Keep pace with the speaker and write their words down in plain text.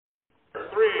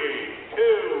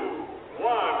2, 1.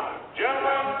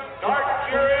 Gentlemen,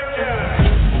 start your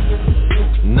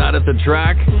engines. Not at the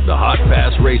track? The Hot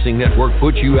Pass Racing Network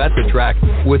puts you at the track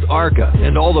with ARCA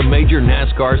and all the major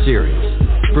NASCAR series.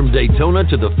 From Daytona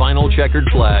to the final checkered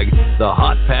flag, the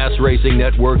Hot Pass Racing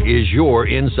Network is your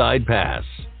inside pass.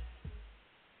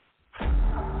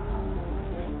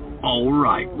 All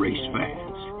right, race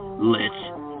fans, let's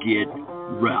get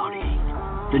rowdy.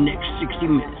 The next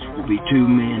 60 minutes will be two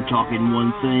men talking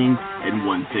one thing and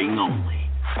one thing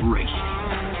only, racing.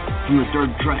 From the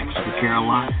dirt tracks of the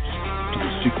Carolinas to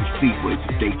the super speedways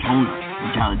of Daytona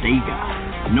and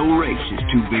Talladega, no race is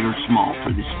too big or small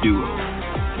for this duo.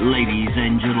 Ladies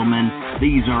and gentlemen,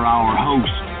 these are our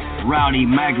hosts, Rowdy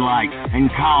Maglite and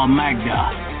Kyle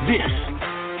Magda. This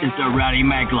is the Rowdy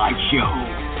Maglite Show.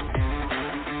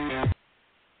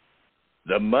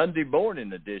 The Monday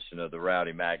morning edition of the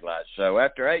Rowdy Maglite Show.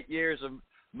 After 8 years of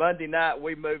Monday night,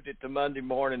 we moved it to Monday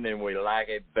morning, and we like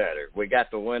it better. We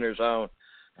got the winners on.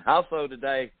 Also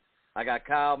today, I got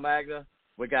Kyle Magda.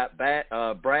 We got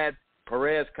Brad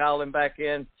Perez calling back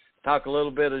in, talk a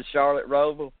little bit of Charlotte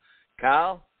Roval.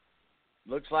 Kyle,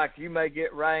 looks like you may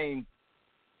get rain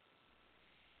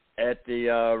at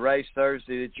the race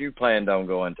Thursday that you planned on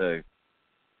going to.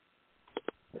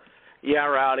 Yeah,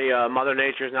 Rowdy, Mother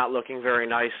Nature's not looking very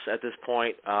nice at this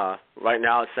point. Right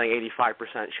now it's saying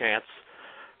 85% chance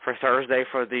for Thursday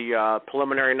for the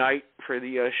preliminary night for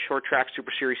the Short Track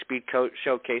Super Series Speed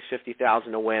Showcase,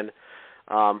 $50,000 to win.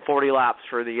 40 laps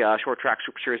for the Short Track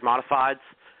Super Series Modifieds.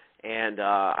 And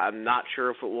I'm not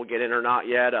sure if it will get in or not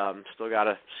yet. Still got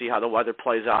to see how the weather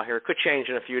plays out here. It could change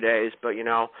in a few days, but, you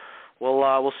know,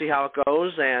 we'll see how it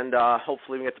goes. And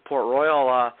hopefully we can get to Port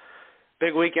Royal.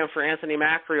 Big weekend for Anthony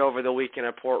Macri over the weekend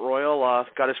at Port Royal.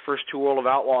 Got his first two World of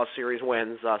Outlaws Series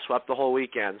wins, swept the whole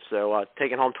weekend. So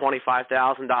taking home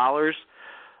 $25,000.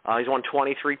 He's won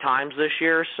 23 times this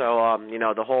year. So, you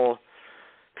know, the whole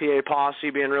PA posse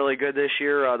being really good this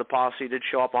year. The posse did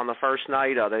show up on the first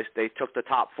night. They took the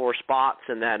top four spots.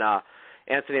 And then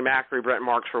Anthony Macri, Brent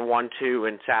Marks for 1-2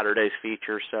 in Saturday's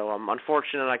feature. So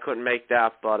unfortunate I couldn't make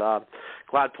that. But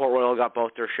glad Port Royal got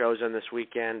both their shows in this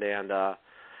weekend. And,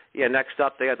 yeah, next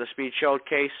up they got the Speed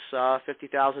Showcase,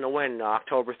 $50,000 to win,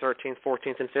 October 13th,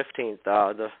 14th, and 15th.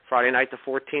 The Friday night, the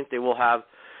 14th, they will have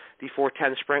the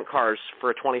 410 sprint cars for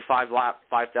a 25-lap,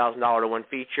 $5,000 to win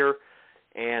feature,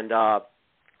 and the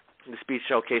Speed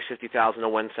Showcase, $50,000 to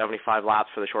win, 75 laps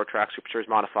for the Short Track Super Series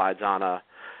Modifieds on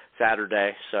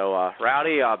Saturday. So,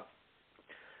 Rowdy, I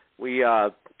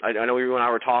know you and I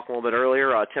were talking a little bit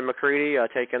earlier. Tim McCready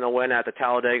taking the win at the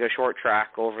Talladega Short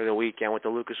Track over the weekend with the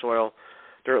Lucas Oil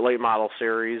Dirt Late Model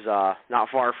Series, not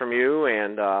far from you,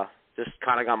 and just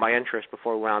kind of got my interest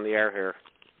before we went on the air here.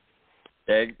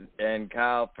 And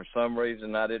Kyle, for some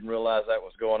reason, I didn't realize that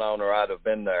was going on, or I'd have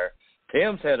been there.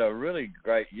 Tim's had a really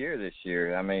great year this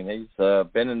year. I mean, he's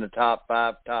been in the top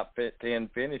 5, top 10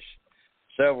 finish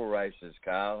several races,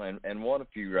 Kyle, and won a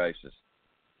few races.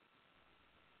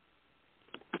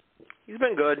 He's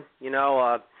been good, you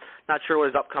know. Not sure what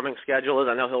his upcoming schedule is.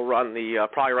 I know he'll run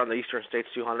probably run the Eastern States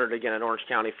 200 again at Orange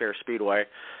County Fair Speedway.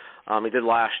 He did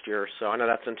last year, so I know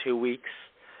that's in 2 weeks.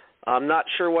 I'm not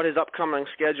sure what his upcoming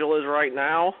schedule is right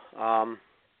now.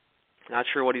 Not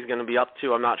sure what he's going to be up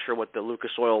to. I'm not sure what the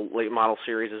Lucas Oil Late Model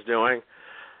Series is doing.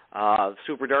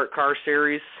 Super Dirt Car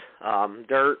Series,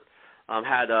 Dirt,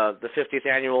 had the 50th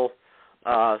annual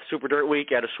Super Dirt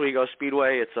Week at Oswego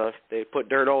Speedway. They put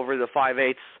dirt over the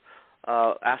 5/8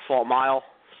 asphalt mile.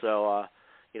 So,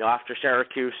 you know, after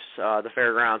Syracuse, the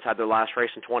fairgrounds had their last race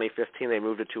in 2015. They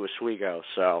moved it to Oswego.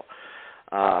 So,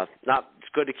 it's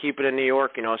good to keep it in New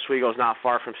York. You know, Oswego's not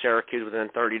far from Syracuse, within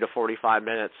 30 to 45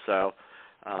 minutes. So,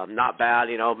 not bad.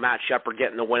 You know, Matt Shepard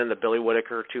getting the win in the Billy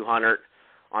Whitaker 200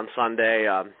 on Sunday.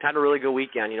 Had a really good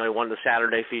weekend. You know, he won the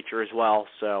Saturday feature as well.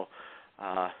 So,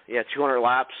 200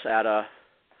 laps at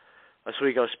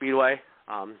Oswego Speedway.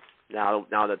 Now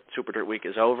that Super Dirt Week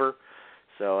is over.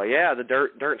 So, the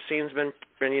dirt scene's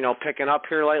been you know, picking up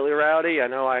here lately, Rowdy. I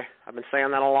know I've been saying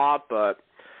that a lot, but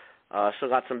still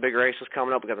got some big races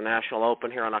coming up. We got the National Open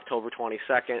here on October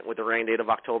 22nd with the rain date of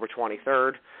October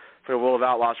 23rd. For the World of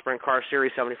Outlaws Sprint Car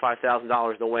Series,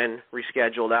 $75,000 to win,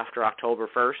 rescheduled after October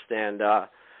 1st. And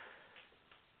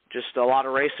just a lot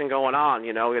of racing going on.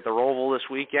 You know, we got the Roval this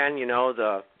weekend. You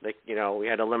know, we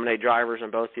had to eliminate drivers in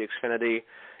both the XFINITY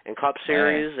and Cup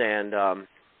Series. And,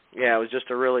 it was just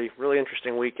a really, really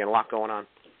interesting weekend. A lot going on.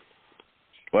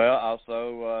 Well,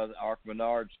 also, the ARCA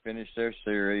Menards finished their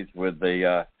series with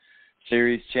the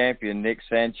series champion, Nick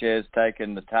Sanchez,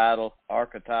 taking the title,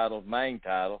 ARCA title, main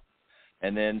title,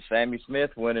 and then Sammy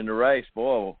Smith winning the race.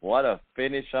 Boy, what a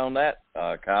finish on that,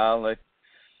 Kyle.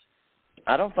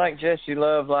 I don't think Jesse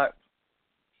Love liked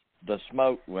the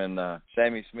smoke when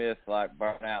Sammy Smith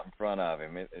burnt out in front of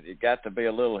him. It got to be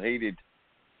a little heated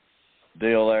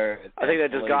deal there. I think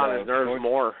that just got on his nerves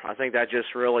more. I think that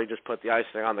just really just put the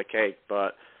icing on the cake.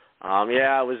 But it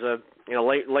was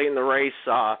late in the race.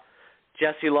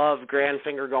 Jesse Love, grand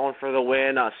finger going for the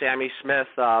win. Sammy Smith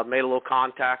made a little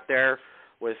contact there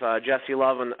with Jesse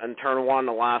Love in turn one,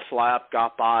 the last lap,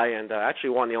 got by, and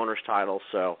actually won the owner's title.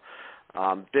 So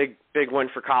big win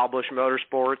for Kyle Busch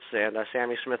Motorsports, and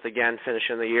Sammy Smith again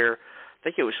finishing the year. I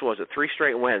think it was 3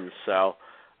 straight wins. So,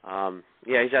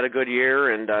 he's had a good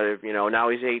year, and, now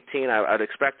he's 18. I'd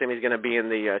expect him he's going to be in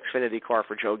the Xfinity car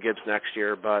for Joe Gibbs next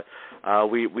year, but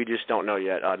we just don't know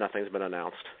yet. Nothing's been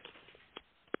announced.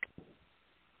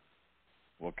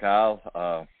 Well,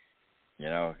 Kyle,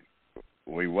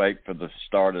 we wait for the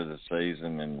start of the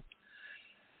season in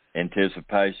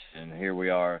anticipation, and here we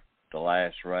are, the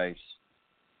last race.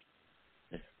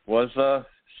 It was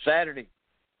Saturday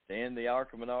to end the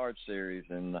ARCA Menard series,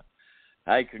 and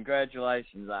hey,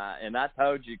 congratulations. I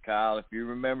told you, Kyle, if you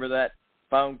remember that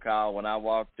phone call when I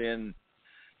walked in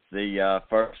the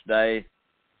first day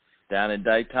down in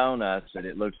Daytona, I said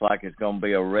it looks like it's going to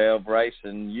be a Rev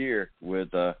racing year with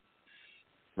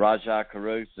Rajah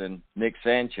Caruth and Nick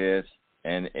Sanchez,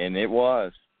 and it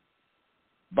was.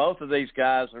 Both of these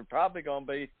guys are probably going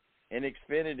to be in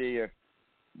Xfinity or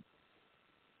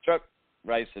truck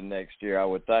racing next year, I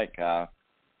would think, Kyle.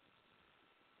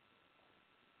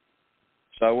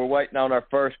 So we're waiting on our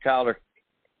first caller,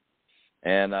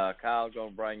 and Kyle's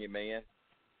going to bring him in.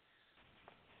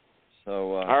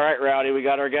 So all right, Rowdy, we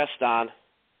got our guest on.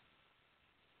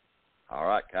 All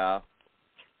right, Kyle.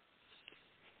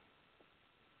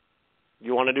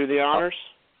 You want to do the honors?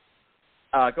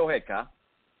 Go ahead, Kyle.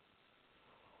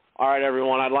 All right,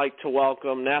 everyone. I'd like to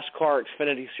welcome NASCAR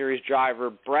Xfinity Series driver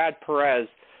Brad Perez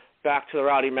back to the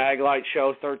Rowdy Maglite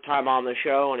Show, third time on the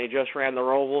show, and he just ran the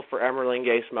Roval for Emerling and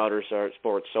Gase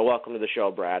Motorsports. So welcome to the show,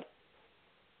 Brad.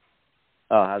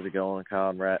 Oh, how's it going,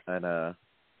 Kyle and Rowdy?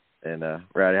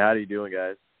 How are you doing,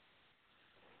 guys?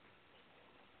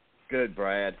 Good,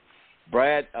 Brad.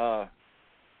 Brad,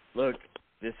 look,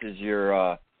 this is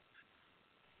your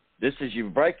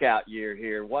breakout year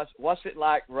here. What's it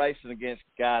like racing against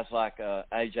guys like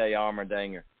A.J.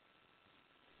 Allmendinger?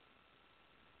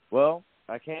 Well,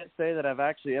 I can't say that I've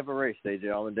actually ever raced A.J.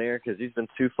 Allmendinger because he's been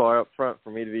too far up front for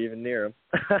me to be even near him.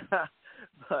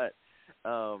 But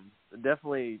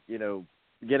definitely,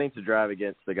 getting to drive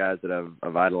against the guys that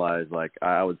I've idolized, like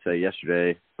I would say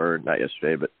yesterday, or not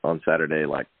yesterday, but on Saturday,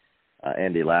 like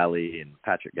Andy Lally and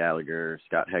Patrick Gallagher,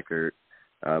 Scott Heckert,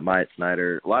 Myatt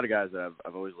Snyder, a lot of guys that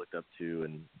I've always looked up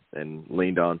to and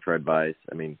leaned on for advice.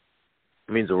 I mean,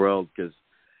 it means the world because,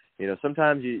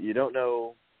 sometimes you don't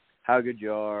know how good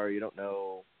you are. You don't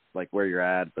know, where you're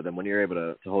at. But then when you're able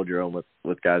to hold your own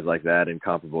with guys like that in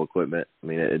comparable equipment, I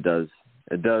mean, it does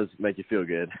make you feel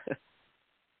good.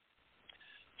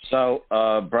 So,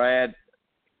 Brad,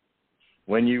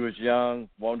 when you was young,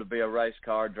 wanted to be a race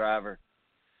car driver,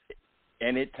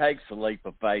 and it takes a leap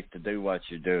of faith to do what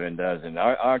you're doing, doesn't it?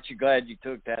 Aren't you glad you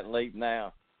took that leap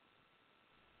now?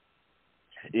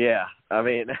 Yeah. I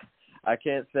mean, I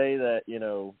can't say that,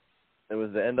 it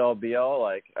was the end-all, be-all.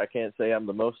 Like, I can't say I'm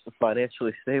the most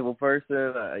financially stable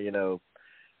person,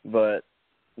 but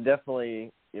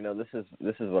definitely, this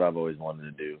is what I've always wanted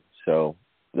to do. So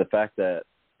the fact that,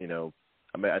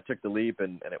 I took the leap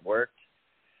and it worked,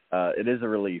 it is a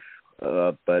relief.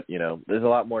 But, there's a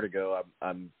lot more to go.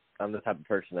 I'm the type of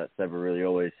person that's never really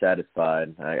always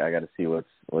satisfied. I got to see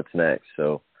what's next.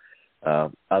 So,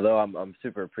 although I'm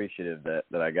super appreciative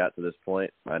that I got to this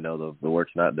point, I know the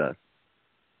work's not done.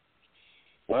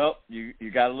 Well, you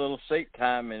got a little seat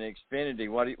time in Xfinity.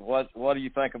 What do you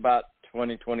think about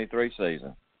 2023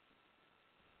 season?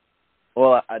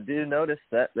 Well, I do notice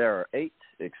that there are 8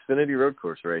 Xfinity road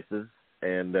course races,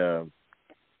 and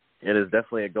it is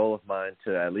definitely a goal of mine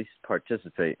to at least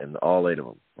participate in all 8 of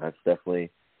them. That's definitely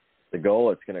the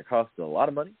goal. It's going to cost a lot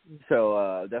of money,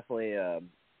 so definitely,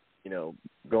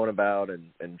 going about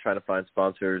and trying to find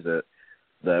sponsors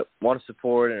that want to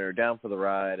support and are down for the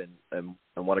ride and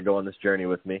want to go on this journey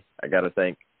with me. I got to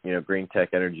thank, Green Tech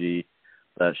Energy,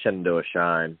 Shenandoah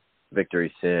Shine,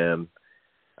 Victory Sim,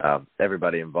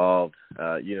 everybody involved,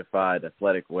 Unified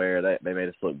Athletic Wear. They made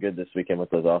us look good this weekend with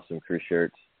those awesome crew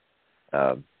shirts.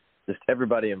 Just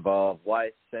everybody involved,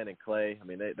 Weiss, Sand and Clay. I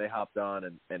mean, they hopped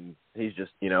on and he's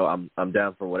just, I'm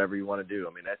down for whatever you want to do.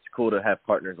 I mean, that's cool to have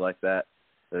partners like that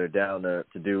are down to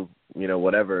do,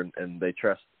 whatever, and they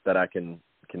trust that I can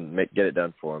get it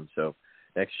done for them. So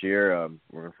next year,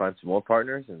 we're going to find some more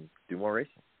partners and do more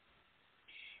racing.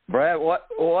 Brad,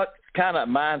 what kind of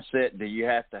mindset do you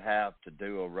have to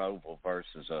do a Roval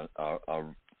versus a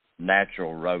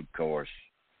natural road course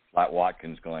like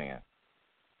Watkins Glen?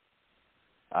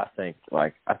 I think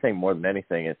more than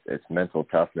anything, it's mental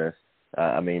toughness.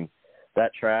 I mean,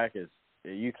 that track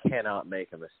you cannot make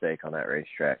a mistake on that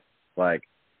racetrack. Like,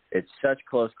 it's such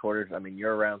close quarters. I mean,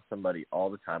 you're around somebody all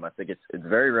the time. I think it's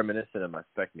very reminiscent of my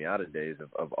Spec Miata days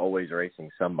of always racing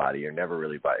somebody. You're never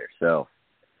really by yourself.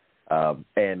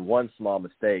 And one small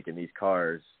mistake in these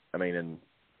cars, I mean, and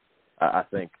I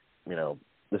think, you know,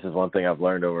 this is one thing I've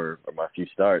learned over my few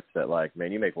starts, that, like,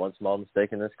 man, you make one small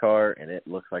mistake in this car and it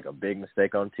looks like a big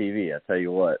mistake on TV, I tell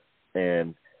you what.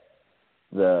 And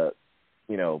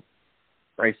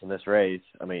racing this race,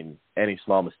 I mean, any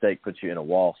small mistake puts you in a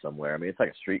wall somewhere. I mean, it's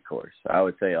like a street course. I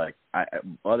would say, like,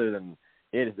 other than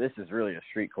it, this is really a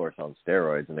street course on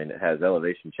steroids. I mean, it has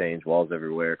elevation change, walls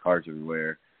everywhere, cars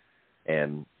everywhere.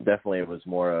 And definitely it was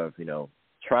more of, you know,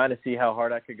 trying to see how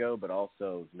hard I could go, but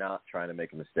also not trying to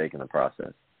make a mistake in the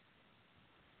process.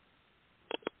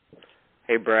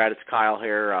 Hey, Brad, it's Kyle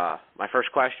here. My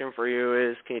first question for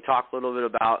you is, can you talk a little bit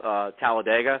about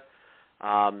Talladega?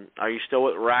 Are you still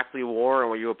with Rackley War, and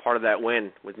were you a part of that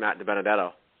win with Matt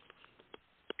DiBenedetto?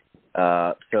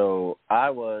 So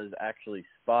I was actually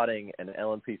spotting an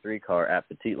LMP3 car at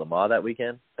Petit Le Mans that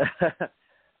weekend.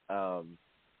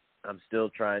 I'm still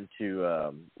trying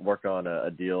to work on a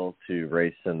deal to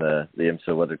race in the IMSA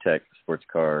WeatherTech Sports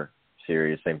Car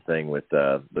Series. Same thing with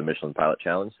the Michelin Pilot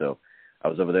Challenge. So I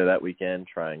was over there that weekend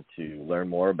trying to learn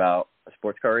more about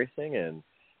sports car racing, and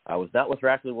I was not with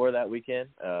Rackley War that weekend.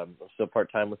 I'm still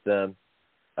part-time with them,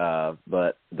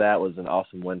 but that was an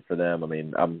awesome win for them. I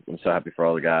mean, I'm so happy for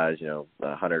all the guys, you know,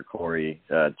 Hunter, Corey,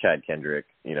 Chad Kendrick,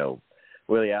 you know,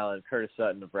 Willie Allen, Curtis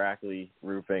Sutton of Rackley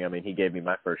Roofing. I mean, he gave me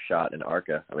my first shot in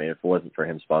ARCA. I mean, if it wasn't for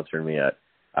him sponsoring me,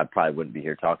 I probably wouldn't be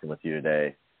here talking with you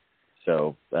today.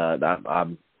 So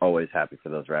I'm always happy for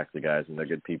those Rackley guys, and they're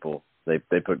good people. They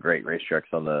put great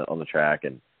racetracks on the track,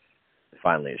 and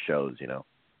finally it shows, you know.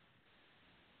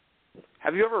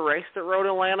 Have you ever raced at Road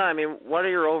Atlanta? I mean, what are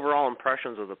your overall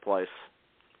impressions of the place?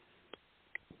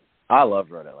 I love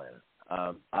Road Atlanta.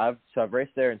 I've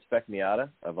raced there in Spec Miata.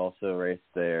 I've also raced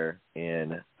there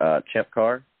in Champ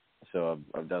Car. So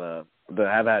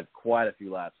I've had quite a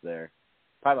few laps there.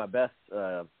 Probably my best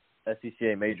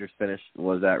SCCA Majors finish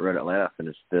was at Road Atlanta. I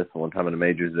finished fifth one time in the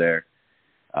Majors there.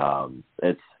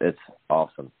 It's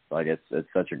awesome. Like, it's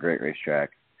such a great racetrack.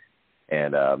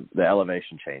 And the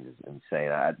elevation change is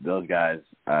insane. Those guys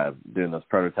doing those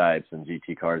prototypes and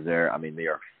GT cars there, I mean, they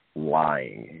are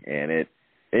flying. And it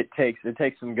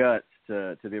takes some guts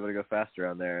to be able to go faster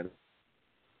on there.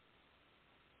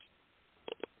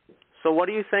 So what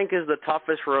do you think is the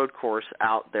toughest road course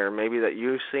out there, maybe that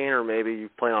you've seen, or maybe you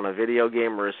play on a video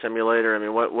game or a simulator? I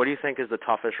mean, what do you think is the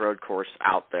toughest road course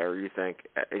out there, you think,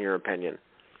 in your opinion?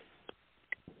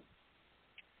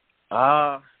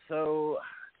 So,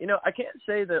 you know, I can't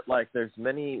say that, like, there's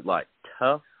many, like,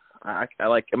 tough. I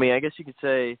guess you could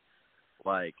say,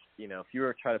 like, you know, if you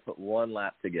were trying to put one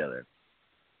lap together,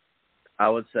 I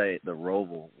would say the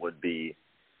Roval would be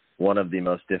one of the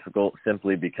most difficult,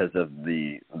 simply because of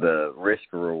the risk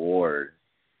reward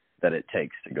that it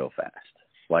takes to go fast.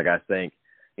 Like, I think,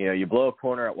 you know, you blow a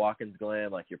corner at Watkins Glen,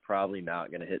 like, you're probably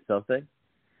not going to hit something.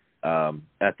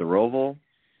 At the Roval,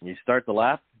 you start the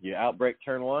lap, you outbrake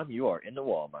turn one, you are in the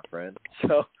wall, my friend.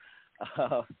 So,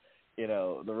 you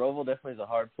know, the Roval definitely is a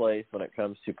hard place when it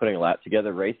comes to putting a lap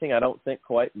together. Racing, I don't think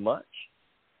quite much.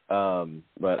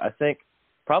 But I think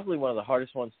probably one of the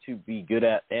hardest ones to be good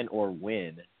at and or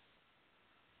win,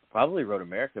 probably Road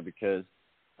America, because,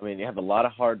 I mean, you have a lot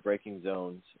of hard braking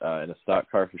zones in a stock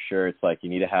car for sure. It's like you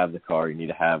need to have the car, you need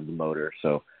to have the motor.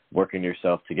 So working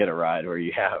yourself to get a ride where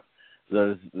you have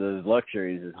those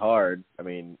luxuries is hard. I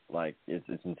mean, like, it's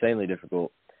insanely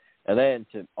difficult. And then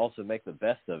to also make the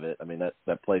best of it, I mean,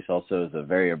 that place also is a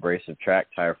very abrasive track.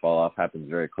 Tire fall off happens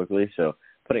very quickly. So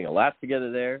putting a lap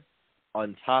together there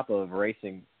on top of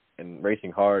racing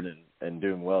hard and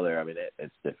doing well there, I mean,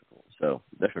 it's difficult. So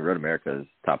definitely Road America is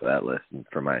top of that list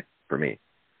for me.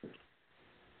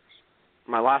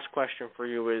 My last question for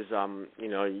you is, you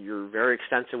know, you're very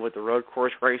extensive with the road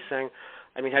course racing.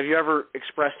 I mean, have you ever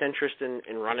expressed interest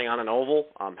in running on an oval?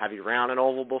 Have you ran on an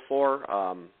oval before?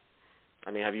 I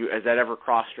mean, has that ever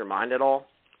crossed your mind at all?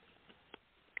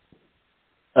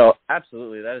 Oh,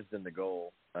 absolutely. That has been the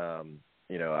goal.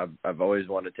 You know, I've always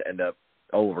wanted to end up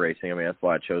oval racing. I mean, that's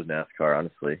why I chose NASCAR,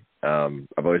 honestly.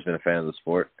 I've always been a fan of the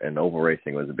sport, and oval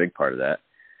racing was a big part of that.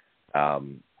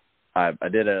 I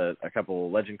did a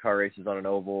couple legend car races on an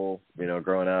oval, you know,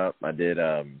 growing up. I did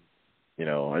a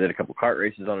couple kart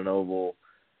races on an oval.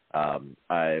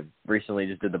 I recently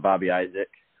just did the Bobby Isaac,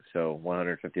 so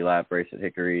 150-lap race at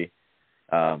Hickory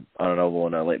on an oval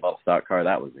in a late model stock car.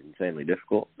 That was insanely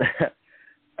difficult.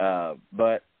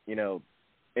 But, you know,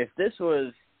 if this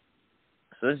was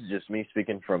 – so this is just me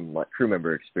speaking from, like, crew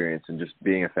member experience and just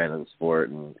being a fan of the sport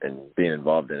and being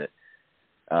involved in it.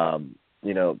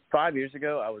 You know, 5 years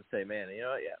ago, I would say, man, you know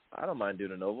what, yeah, I don't mind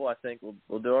doing an oval. I think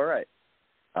we'll do all right.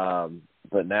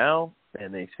 But now,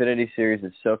 and the Xfinity Series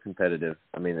is so competitive.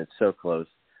 I mean, it's so close.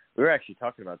 We were actually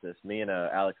talking about this, me and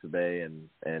Alex Abay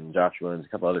and Josh Williams, a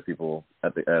couple other people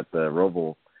at the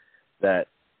Roval, that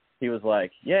he was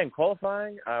like, yeah, in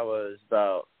qualifying, I was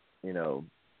about, you know,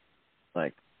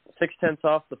 like 0.6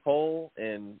 off the pole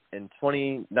in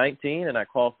 2019, and I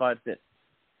qualified 5th.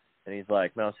 And he's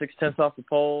like, no, 0.6 off the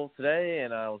pole today,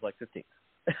 and I was like 15th.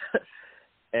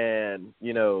 And,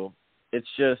 you know, it's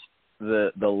just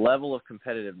the level of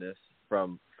competitiveness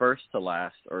from first to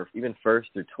last, or even first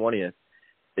through 20th,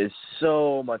 is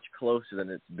so much closer than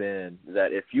it's been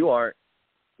that if you aren't,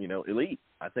 you know, elite,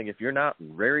 I think if you're not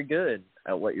very good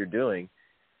at what you're doing,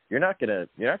 you're not gonna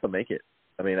make it.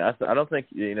 I mean, I don't think,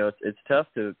 you know, it's tough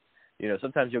to, you know,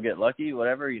 sometimes you'll get lucky,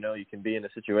 whatever, you know, you can be in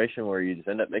a situation where you just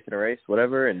end up making a race,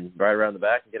 whatever, and ride around the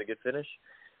back and get a good finish.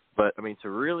 But, I mean, to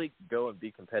really go and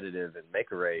be competitive and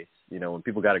make a race, you know, when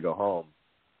people got to go home,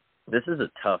 this is a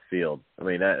tough field. I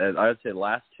mean, I would say the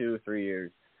last 2 or 3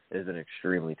 years has been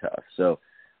extremely tough. So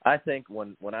I think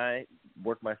when I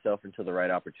work myself into the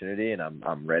right opportunity and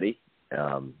I'm ready,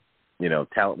 you know,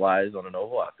 talent-wise on an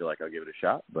oval, I feel like I'll give it a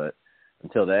shot. But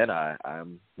until then,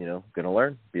 I'm, you know, going to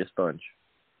learn, be a sponge.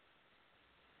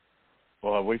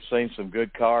 Well, we've seen some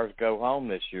good cars go home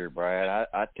this year, Brad.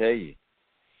 I tell you,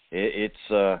 it's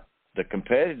the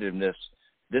competitiveness.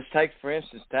 This takes, for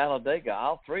instance, Talladega.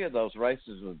 All 3 of those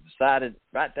races were decided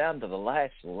right down to the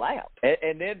last lap.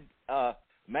 And then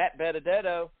Matt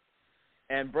Benedetto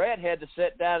and Brad had to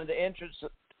sit down at the entrance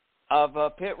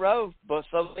of pit road but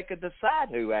so they could decide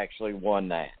who actually won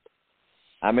that.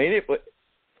 I mean,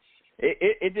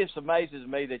 it just amazes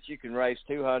me that you can race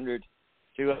 200,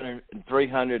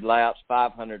 300 laps,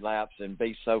 500 laps, and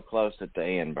be so close at the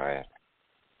end, Brad.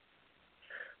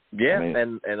 Yeah, I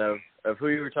mean, and of who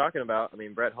you were talking about, I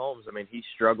mean, Brett Holmes, I mean, he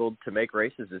struggled to make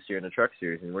races this year in the Truck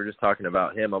Series, and we're just talking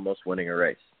about him almost winning a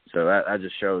race. So that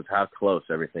just shows how close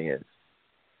everything is.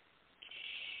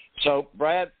 So,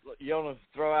 Brad, you want to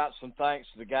throw out some thanks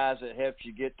to the guys that helped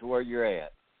you get to where you're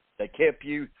at. They kept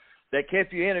you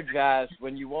energized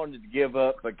when you wanted to give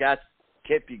up, but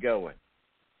kept you going.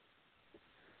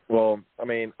 Well, I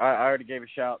mean, I already gave a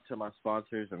shout to my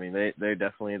sponsors. I mean, they're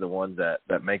definitely the ones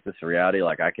that make this a reality.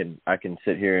 Like, I can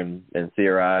sit here and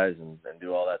theorize and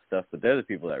do all that stuff, but they're the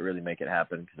people that really make it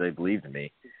happen because they believe in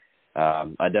me.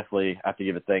 I definitely have to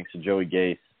give a thanks to Joey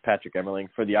Gase, Patrick Emmerling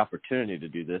for the opportunity to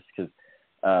do this because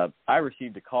I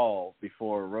received a call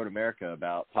before Road America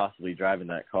about possibly driving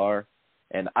that car,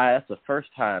 and that's the first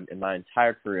time in my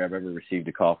entire career I've ever received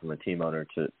a call from a team owner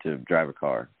to drive a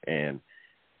car, and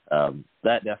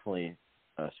that definitely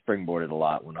springboarded a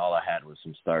lot when all I had was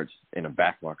some starts in a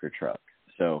backmarker truck.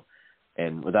 So,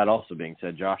 and with that also being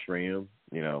said, Josh Rayum,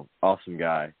 you know, awesome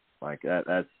guy. Like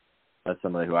that's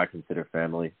somebody who I consider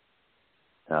family.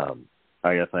 I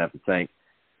definitely have to thank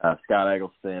Scott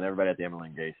Eggleston, everybody at the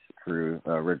Emmerling Gase crew,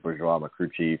 Rick Bourgeois, my crew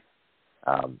chief,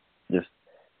 just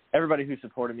everybody who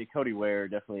supported me. Cody Ware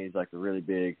definitely is like a really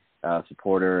big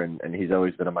supporter, and he's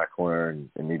always been in my corner,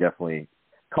 and he definitely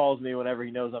calls me whenever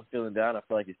he knows I'm feeling down. I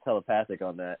feel like he's telepathic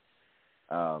on that.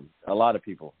 A lot of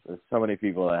people. There's so many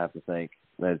people I have to thank.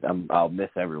 I'll miss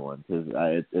everyone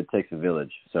because it takes a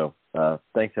village. So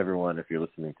thanks, everyone. If you're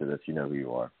listening to this, you know who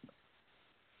you are.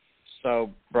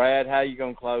 So, Brad, how are you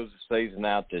going to close the season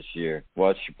out this year?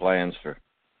 What's your plans for?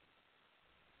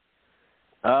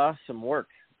 Some work.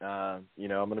 You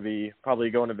know, I'm going to be probably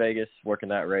going to Vegas, working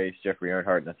that race, Jeffrey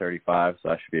Earnhardt in the 35, so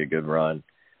that should be a good run.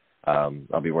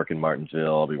 I'll be working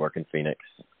Martinsville. I'll be working Phoenix.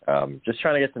 Just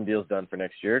trying to get some deals done for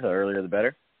next year. The earlier, the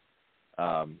better.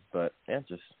 But, yeah,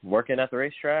 just working at the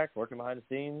racetrack, working behind the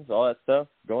scenes, all that stuff,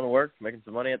 going to work, making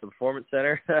some money at the Performance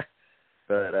Center.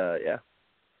 But, yeah.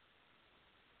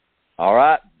 All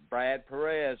right, Brad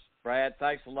Perez. Brad,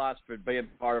 thanks a lot for being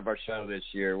part of our show this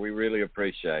year. We really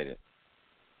appreciate it.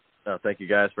 No, thank you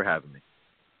guys for having me.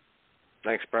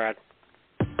 Thanks, Brad.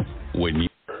 When you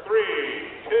 3,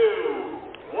 2,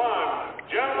 1,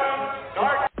 gentlemen,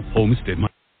 start. Homestead,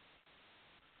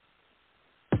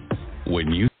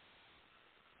 when you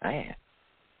Man.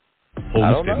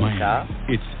 Homestead Miami. Kyle.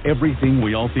 It's everything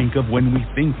we all think of when we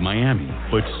think Miami,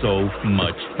 but so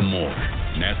much more.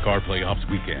 NASCAR Playoffs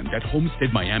Weekend at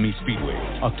Homestead Miami Speedway,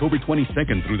 October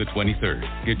 22nd through the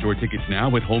 23rd. Get your tickets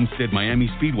now at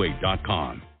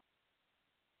homesteadmiamispeedway.com.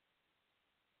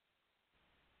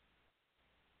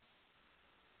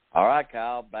 All right,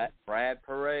 Kyle. Brad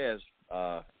Perez,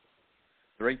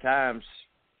 3 times.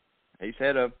 He's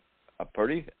had a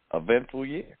pretty eventful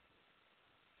year.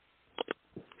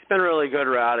 It's been really good,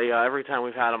 Rowdy. Every time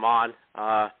we've had him on,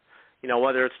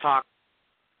 whether it's talk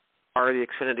or the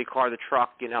Xfinity car, the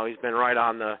truck, he's been right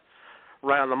on the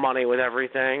money with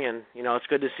everything. And it's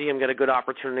good to see him get a good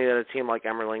opportunity at a team like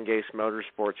Emerling Gase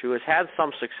Motorsports, who has had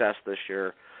some success this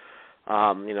year.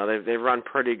 They've run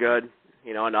pretty good.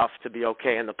 Enough to be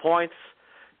okay in the points,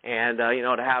 and,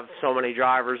 to have so many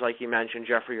drivers, like you mentioned,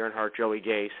 Jeffrey Earnhardt, Joey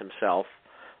Gase himself,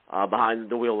 behind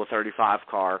the wheel of the 35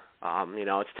 car.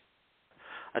 It's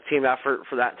a team effort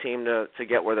for that team to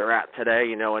get where they're at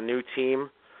today, a new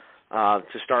team to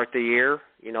start the year.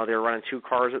 They were running 2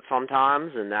 cars at some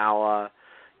times, and now,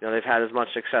 they've had as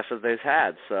much success as they've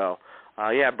had. So,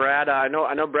 Brad, I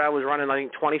know Brad was running, I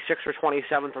think, 26th or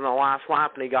 27th on the last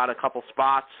lap, and he got a couple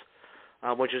spots.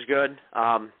 Which is good.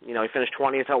 He finished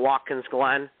 20th at Watkins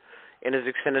Glen in his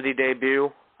Xfinity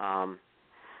debut. Ran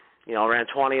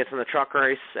 20th in the truck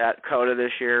race at COTA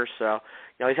this year. So,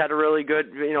 he's had a really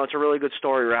good, it's a really good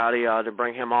story, Rowdy, to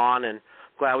bring him on. And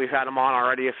glad we've had him on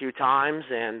already a few times.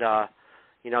 And,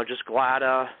 just glad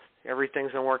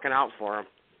everything's been working out for him.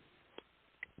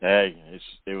 Hey,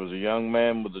 it was a young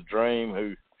man with a dream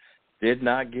who did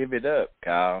not give it up,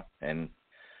 Kyle. And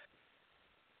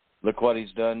look what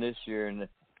he's done this year, and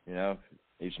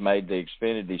he's made the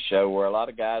Xfinity show where a lot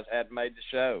of guys hadn't made the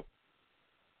show.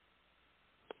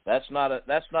 That's not a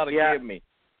give me.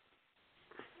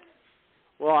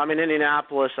 Well,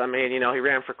 Indianapolis. He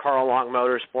ran for Carl Long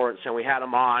Motorsports, and we had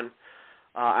him on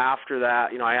after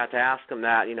that. I had to ask him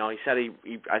that. He said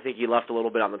I think he left a little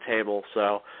bit on the table.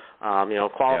 So,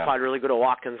 qualified really good at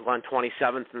Watkins Glen,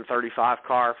 27th in the 35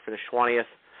 car, finished 20th.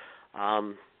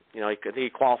 I think he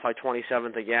qualified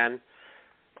 27th again,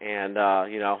 and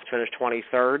finished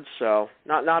 23rd. So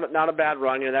not a bad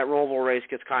run. That Roval race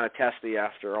gets kind of testy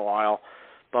after a while,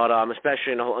 but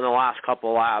especially in the last couple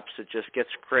of laps, it just gets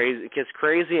crazy. It gets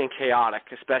crazy and chaotic,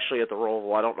 especially at the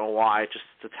Roval. I don't know why.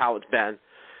 It's how it's been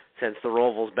since the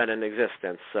Roval's been in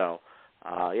existence. So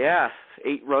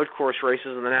 8 road course races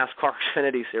in the NASCAR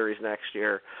Xfinity Series next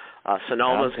year.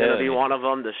 Sonoma's going to be one of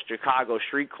them. The Chicago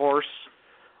Street Course.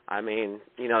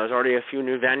 There's already a few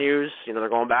new venues. They're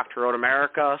going back to Road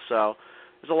America, so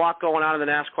there's a lot going on in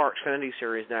the NASCAR Xfinity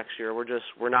Series next year.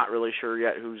 We're not really sure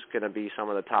yet who's going to be some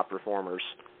of the top performers.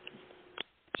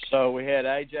 So we had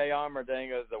A.J.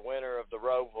 Allmendinger, the winner of the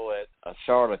Roval at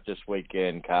Charlotte this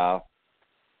weekend, Kyle.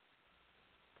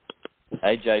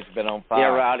 A.J.'s been on fire.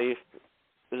 Yeah, Rowdy.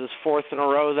 This is his 4th in a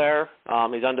row there.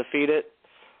 He's undefeated.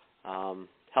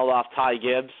 Held off Ty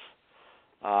Gibbs.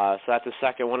 So that's his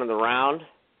 2nd win in the round.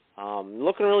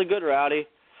 Looking really good, Rowdy.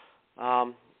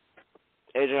 A.J.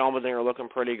 Allmendinger looking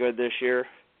pretty good this year.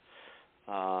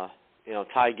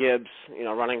 Ty Gibbs,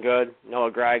 running good.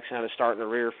 Noah Gragson had a start in the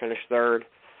rear, finished 3rd.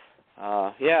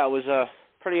 It was a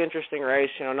pretty interesting race.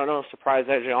 No surprise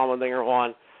A.J. Allmendinger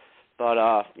won. But,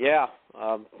 A.J.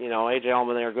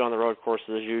 Allmendinger good on the road courses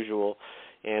as usual.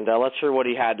 And let's hear what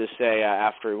he had to say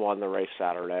after he won the race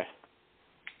Saturday.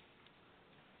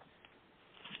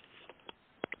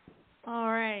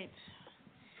 All right.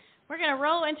 We're going to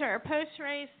roll into our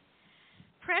post-race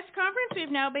press conference.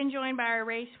 We've now been joined by our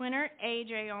race winner,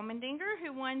 A.J. Allmendinger,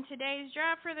 who won today's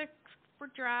drive for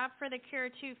the Cure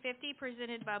 250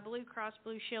 presented by Blue Cross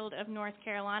Blue Shield of North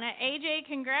Carolina. A.J.,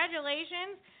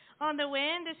 congratulations on the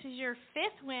win. This is your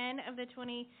 5th win of the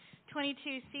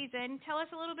 2022 season. Tell us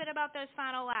a little bit about those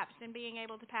final laps and being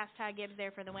able to pass Ty Gibbs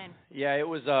there for the win. Yeah, it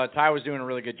was Ty was doing a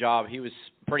really good job. He was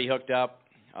pretty hooked up.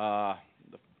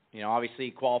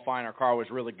 Obviously qualifying our car was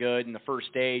really good in the first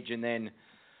stage, and then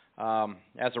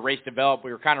as the race developed,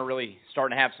 we were kind of really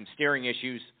starting to have some steering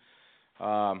issues.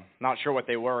 Not sure what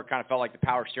they were. It kind of felt like the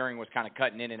power steering was kind of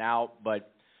cutting in and out,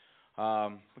 but we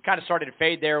kind of started to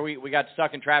fade there. We got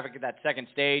stuck in traffic at that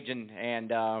 2nd stage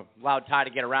and allowed Ty to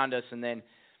get around us, and then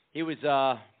he was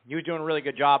doing a really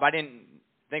good job. I didn't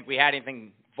think we had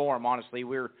anything for him, honestly.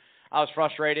 I was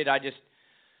frustrated. I just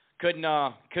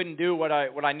couldn't do what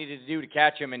I needed to do to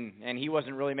catch him, and he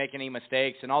wasn't really making any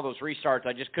mistakes. And all those restarts,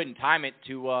 I just couldn't time it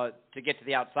to get to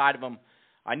the outside of him.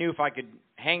 I knew if I could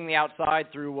hang the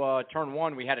outside through turn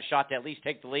 1, we had a shot to at least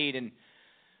take the lead and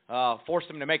force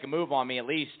him to make a move on me at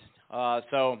least.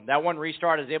 So that one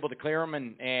restart, I was able to clear him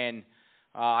and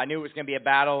I knew it was going to be a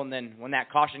battle, and then when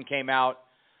that caution came out,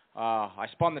 I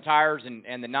spun the tires,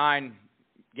 and the 9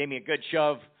 gave me a good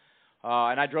shove,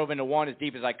 and I drove into 1 as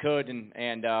deep as I could,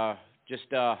 and just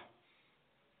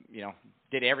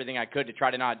did everything I could to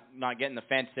try to not get in the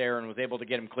fence there, and was able to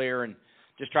get him clear and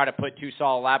just try to put 2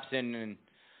 solid laps in, and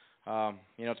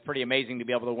it's pretty amazing to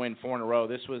be able to win 4 in a row.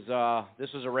 This was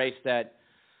a race that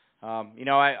I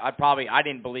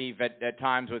didn't believe at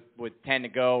times with 10 to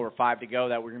go or 5 to go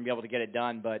that we were going to be able to get it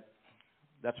done, but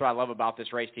that's what I love about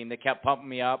this race team. They kept pumping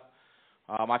me up.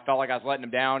 I felt like I was letting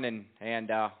them down,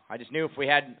 and I just knew if we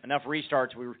had enough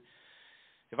restarts,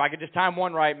 if I could just time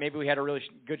one right, maybe we had a really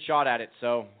good shot at it.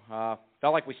 So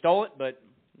felt like we stole it, but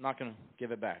I'm not going to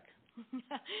give it back.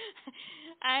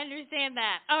 I understand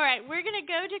that. All right, we're going to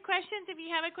go to questions. If you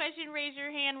have a question, raise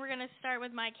your hand. We're going to start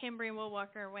with Mike Hembry, and we'll walk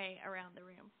our way around the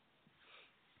room.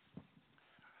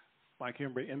 Mike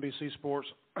Hembry, NBC Sports.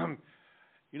 If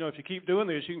you keep doing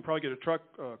this, you can probably get a truck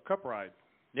cup ride.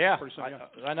 Yeah, Pretty soon,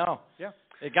 yeah. I know. Yeah.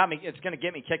 It's going to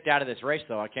get me kicked out of this race,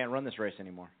 though. I can't run this race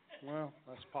anymore. Well,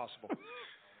 that's possible.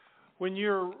 When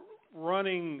you're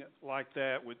running like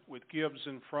that with Gibbs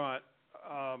in front,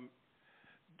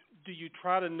 do you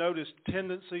try to notice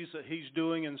tendencies that he's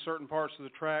doing in certain parts of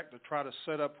the track to try to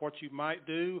set up what you might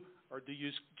do, or do you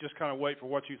just kind of wait for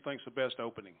what you think's the best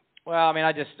opening? Well, I mean,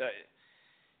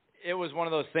 it was one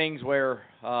of those things where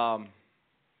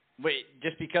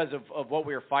just because of what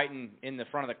we were fighting in the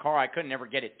front of the car, I couldn't ever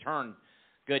get it turned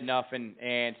good enough, and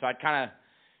so I'd kind of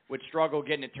would struggle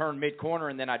getting it turned mid-corner,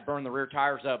 and then I'd burn the rear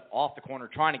tires up off the corner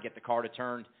trying to get the car to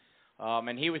turn,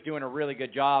 and he was doing a really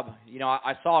good job.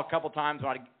 I saw a couple times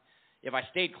when if I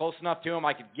stayed close enough to him,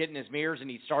 I could get in his mirrors, and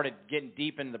he started getting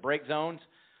deep into the brake zones,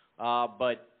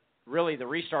 but really the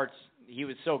restarts, he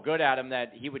was so good at them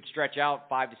that he would stretch out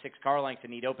 5 to 6 car lengths,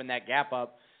 and he'd open that gap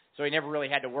up, so he never really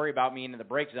had to worry about me into the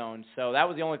brake zone. So that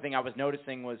was the only thing I was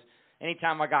noticing was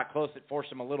anytime I got close, it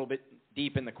forced him a little bit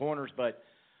deep in the corners, but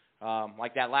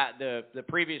like the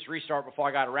previous restart before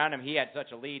I got around him, he had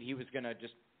such a lead, he was going to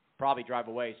just probably drive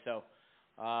away. So,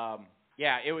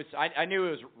 it was. I knew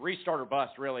it was restart or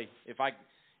bust, really.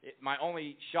 My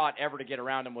only shot ever to get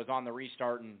around him was on the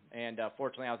restart, and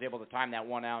fortunately I was able to time that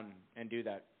one out and do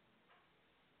that.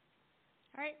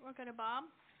 All right, we'll go to Bob.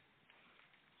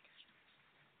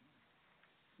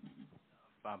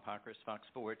 Bob Hawkers, Fox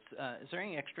Sports. Is there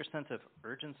any extra sense of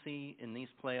urgency in these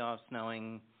playoffs,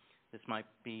 knowing this might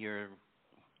be your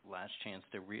last chance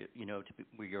to be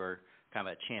your kind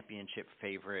of a championship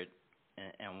favorite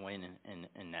and win in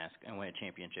NASCAR and win a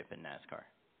championship in NASCAR?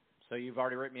 So you've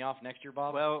already written me off next year,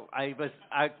 Bob? Well, I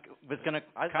was gonna.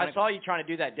 I saw you trying to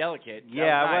do that delicate.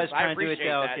 Yeah, I was trying to do it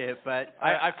delicate, that. but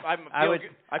I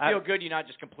feel good. You're not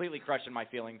just completely crushing my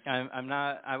feelings. I'm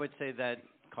not. I would say that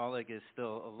Kaulig is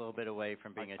still a little bit away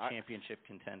from being a championship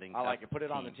contending. I like it. Put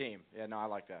it on the team. Yeah, no, I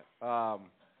like that.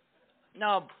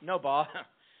 No, Bob.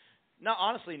 No,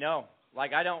 honestly, no.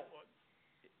 Like, I don't.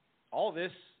 All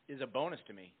this is a bonus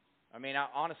to me. I mean,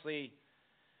 honestly,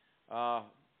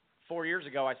 4 years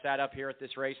ago, I sat up here at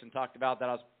this race and talked about that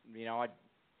I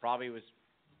probably was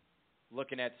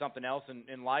looking at something else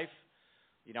in life.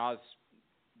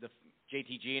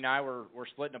 JTG and I were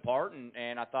splitting apart,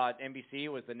 and I thought NBC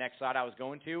was the next side I was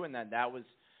going to, and that was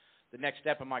the next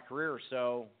step in my career.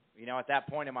 So, at that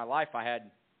point in my life, I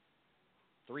had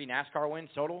 3 NASCAR wins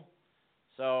total.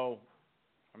 So,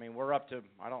 I mean, we're up to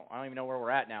I don't even know where we're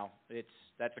at now.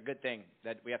 That's a good thing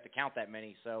that we have to count that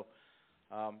many. So,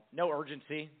 no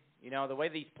urgency. The way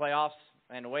these playoffs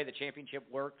and the way the championship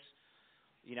works,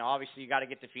 obviously you got to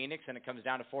get to Phoenix, and it comes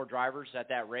down to 4 drivers at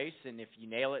that race, and if you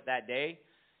nail it that day,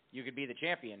 you could be the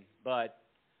champion. But,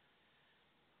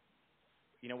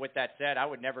 with that said, I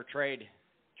would never trade.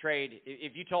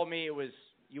 If you told me it was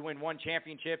you win 1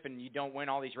 championship and you don't win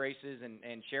all these races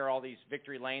and share all these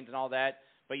victory lanes and all that,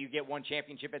 but you get 1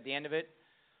 championship at the end of it,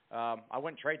 I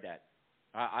wouldn't trade that.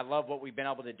 I love what we've been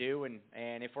able to do, and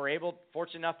if we're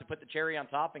fortunate enough to put the cherry on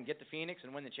top and get to Phoenix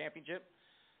and win the championship,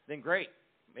 then great.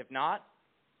 If not,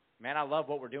 man, I love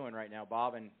what we're doing right now,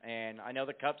 Bob, and I know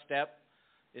the Cup step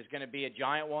is going to be a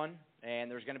giant one,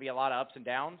 and there's going to be a lot of ups and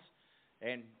downs,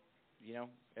 and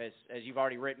as you've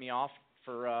already written me off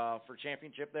for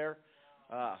championship there,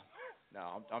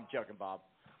 no, I'm joking, Bob,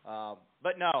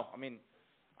 but no, I mean,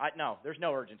 no, there's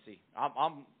no urgency.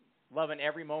 I'm loving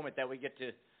every moment that we get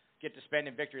to spend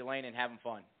in victory lane and having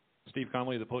fun. Steve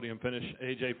Conley, the podium finish.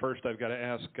 AJ, first I've got to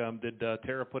ask, did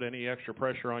Tara put any extra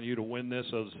pressure on you to win this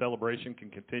so the celebration can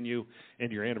continue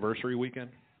into your anniversary weekend?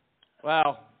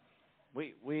 Well,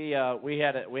 we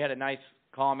had a nice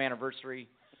calm anniversary.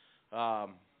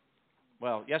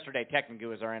 Well, yesterday technically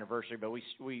was our anniversary, but we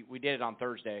did it on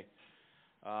Thursday.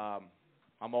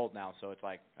 I'm old now, so it's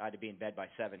like I had to be in bed by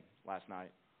 7 last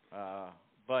night.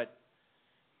 But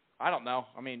I don't know.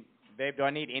 I mean, babe, do I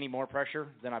need any more pressure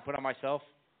than I put on myself?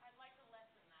 I'd like to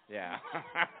lessen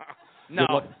that.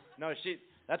 Yeah. No,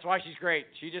 that's why she's great.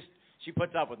 She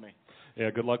puts up with me. Yeah,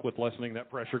 good luck with lessening that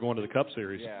pressure going to the Cup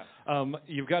Series. Yeah.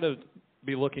 You've got to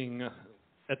be looking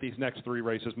at these next 3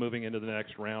 races, moving into the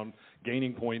next round,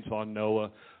 gaining points on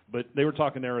Noah. But they were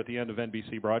talking there at the end of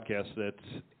NBC broadcast that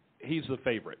he's the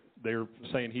favorite. They're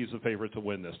saying he's the favorite to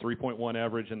win this. 3.1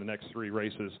 average in the next 3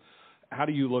 races. How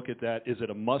do you look at that? Is it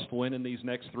a must-win in these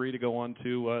next 3 to go on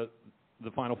to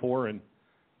the Final Four? And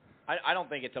I don't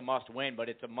think it's a must-win, but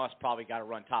it's a must. Probably got to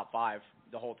run top 5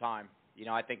 the whole time.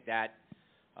 I think that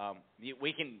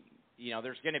we can.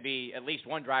 There's going to be at least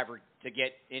one driver to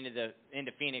get into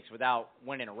Phoenix without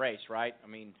winning a race, right? I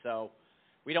mean, so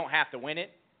we don't have to win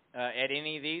it at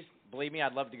any of these. Believe me,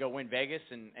 I'd love to go win Vegas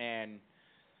and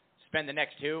spend the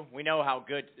next 2. We know how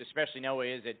good, especially Noah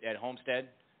is at Homestead.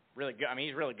 Really good. I mean,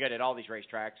 he's really good at all these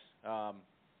racetracks.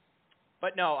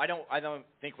 But no, I don't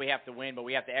think we have to win, but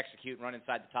we have to execute and run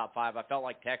inside the top 5. I felt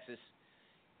like Texas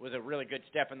was a really good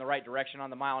step in the right direction on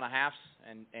the 1.5 miles,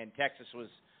 and Texas was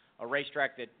a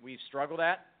racetrack that we've struggled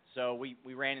at. So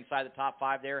we ran inside the top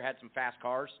 5 there, had some fast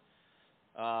cars.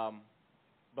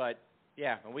 But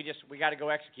yeah, we got to go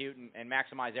execute and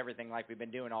maximize everything like we've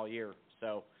been doing all year.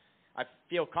 So I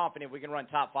feel confident we can run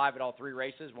top 5 at all 3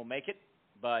 races. We'll make it,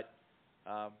 but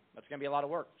that's going to be a lot of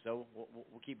work. So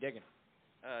we'll keep digging.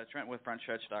 Trent with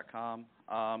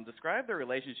FrontStretch.com. Describe the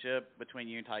relationship between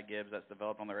you and Ty Gibbs that's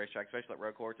developed on the racetrack, especially at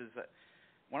road courses.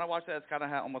 When I watch that, it's kind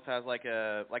of almost has like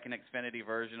an Xfinity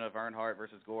version of Earnhardt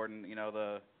versus Gordon.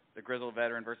 The grizzled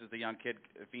veteran versus the young kid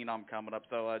phenom coming up.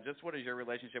 So just what has your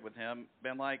relationship with him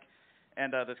been like,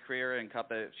 and this career and Cup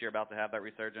that you're about to have, that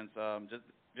resurgence?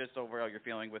 Just overall your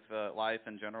feeling with life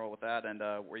in general with that, and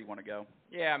where you want to go.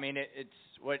 Yeah, I mean it's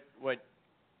what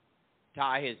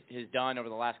Ty has done over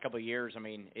the last couple of years. I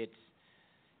mean,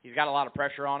 he's got a lot of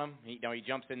pressure on him. He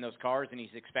jumps in those cars and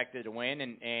he's expected to win,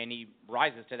 and he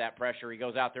rises to that pressure. He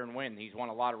goes out there and wins. He's won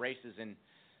a lot of races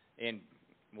in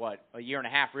what, a year and a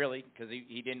half really, because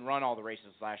he didn't run all the races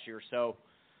last year. So,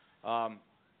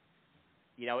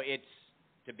 it's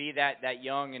to be that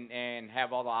young and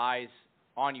have all the eyes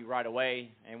on you right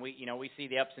away. And we see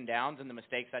the ups and downs and the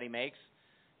mistakes that he makes.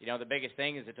 The biggest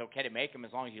thing is it's okay to make them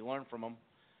as long as you learn from them.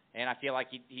 And I feel like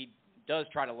he does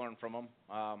try to learn from them.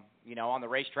 On the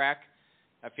racetrack,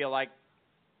 I feel like,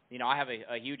 I have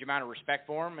a huge amount of respect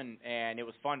for him, and it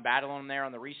was fun battling him there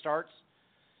on the restarts.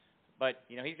 But,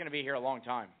 he's going to be here a long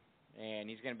time, and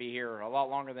he's going to be here a lot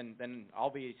longer than I'll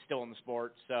be still in the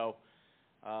sport. So,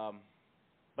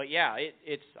 but, yeah,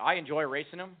 I enjoy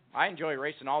racing him. I enjoy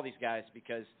racing all these guys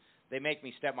because they make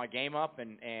me step my game up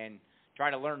and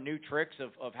try to learn new tricks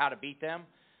of how to beat them.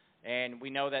 And we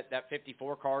know that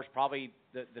 54 car is probably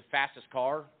the fastest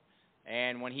car.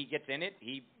 And when he gets in it,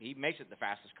 he makes it the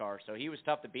fastest car. So he was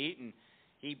tough to beat. And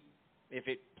if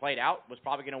it played out, was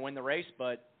probably going to win the race.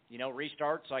 But,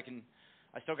 restart. So I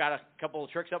still got a couple of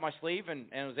tricks up my sleeve and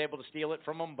was able to steal it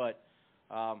from him. But,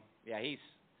 yeah,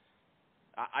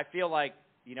 I feel like,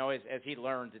 as he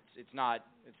learns, it's not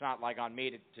like on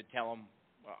me to tell him.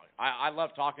 I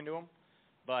love talking to him.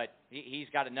 But he's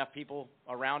got enough people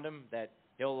around him that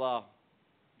he'll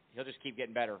just keep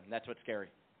getting better, and that's what's scary.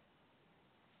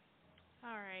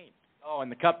 All right. Oh,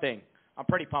 and the Cup thing. I'm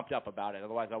pretty pumped up about it.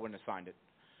 Otherwise, I wouldn't have signed it.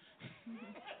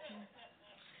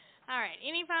 All right.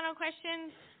 Any final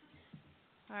questions?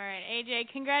 All right. AJ,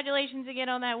 congratulations again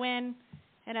on that win,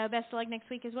 and best of luck next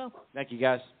week as well. Thank you,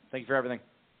 guys. Thank you for everything.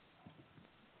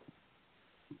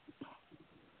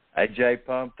 AJ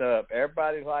pumped up.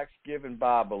 Everybody likes giving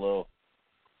Bob a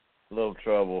little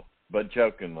trouble, but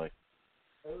jokingly.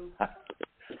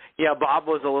 Yeah, Bob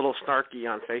was a little snarky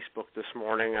on Facebook this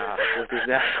morning with his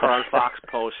NASCAR on Fox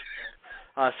post.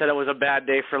 Said it was a bad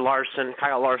day for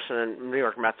Kyle Larson, and New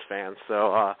York Mets fans.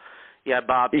 So, yeah,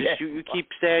 Bob, just you keep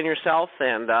staying yourself,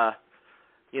 and I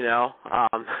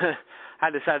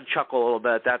decided to chuckle a little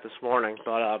bit at that this morning.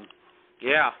 But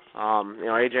AJ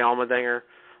Allmendinger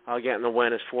getting the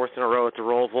win, his 4th in a row at the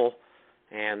Roval,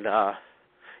 and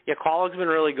Kaulig's been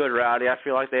really good, Rowdy. I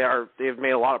feel like they've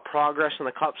made a lot of progress in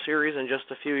the Cup Series in just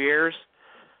a few years.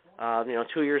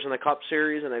 2 years in the Cup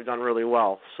Series, and they've done really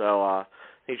well. So I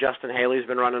think Justin Haley's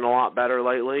been running a lot better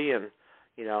lately, and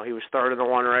he was 3rd in the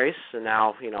one race, and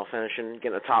now finishing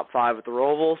getting the top 5 at the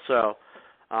Roval. So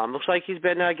looks like he's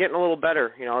been getting a little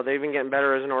better. They've been getting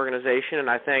better as an organization, and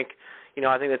I think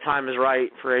the time is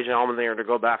right for AJ Allmendinger to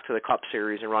go back to the Cup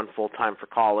Series and run full time for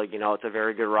Kaulig. It's a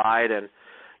very good ride, and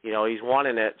he's won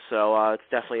in it, so it's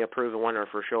definitely a proven winner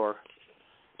for sure.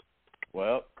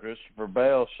 Well, Christopher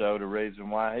Bell showed a reason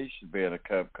why he should be in a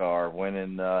Cup car,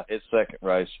 winning his second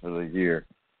race for the year.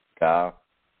 Kyle?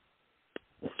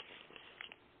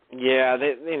 Yeah,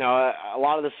 a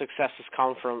lot of the success has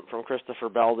come from Christopher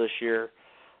Bell this year.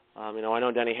 I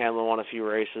know Denny Hamlin won a few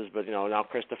races, but, now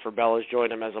Christopher Bell has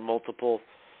joined him as a multiple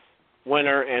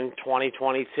winner in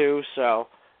 2022. So,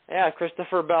 yeah,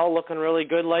 Christopher Bell looking really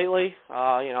good lately.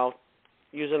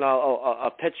 Using a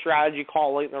pit strategy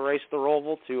call late in the race at the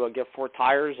Roval to get 4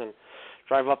 tires and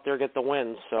drive up there, get the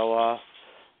win. So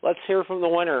let's hear from the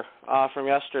winner from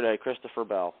yesterday, Christopher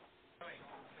Bell.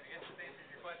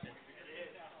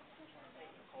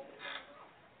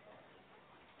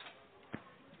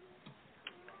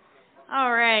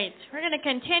 All right, we're going to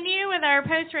continue with our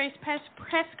post-race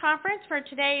press conference for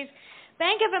today's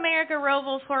Bank of America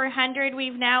Roval 400.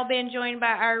 We've now been joined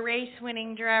by our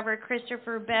race-winning driver,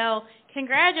 Christopher Bell.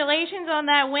 Congratulations on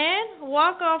that win,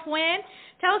 walk-off win.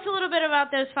 Tell us a little bit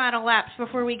about those final laps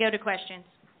before we go to questions.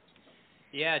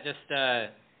 Yeah, just,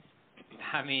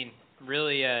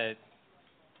 really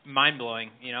mind-blowing.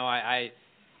 I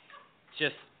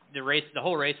just, the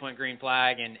whole race went green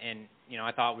flag, and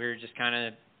I thought we were just kind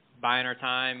of buying our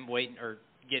time, waiting or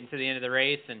getting to the end of the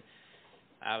race, and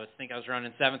I was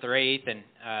running 7th or 8th, and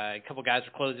a couple guys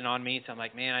were closing on me, so I'm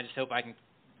like, man, I just hope I can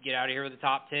get out of here with the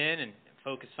top 10 and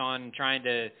focus on trying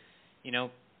to,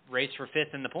 race for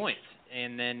 5th in the points.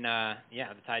 And then, the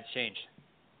tides changed.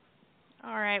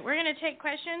 All right, we're going to take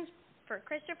questions for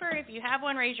Christopher. If you have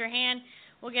one, raise your hand.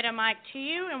 We'll get a mic to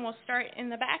you, and we'll start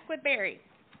in the back with Barry.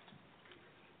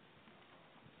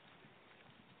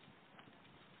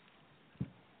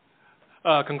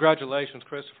 Congratulations,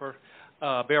 Christopher.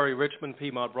 Barry Richmond,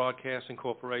 Piedmont Broadcasting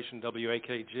Corporation,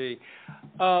 WAKG.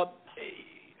 I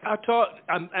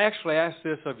actually asked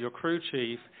this of your crew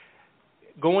chief.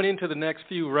 Going into the next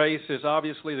few races,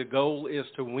 obviously the goal is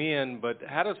to win, but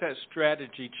how does that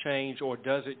strategy change, or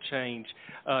does it change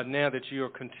now that you're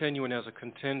continuing as a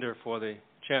contender for the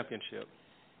championship?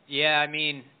 Yeah,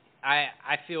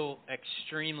 I feel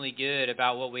extremely good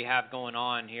about what we have going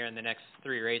on here in the next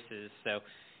 3 races. So,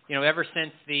 ever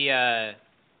since the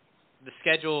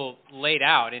schedule laid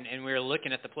out and we were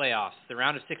looking at the playoffs, the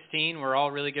round of 16 were all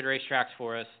really good racetracks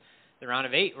for us. The round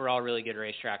of 8 were all really good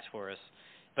racetracks for us.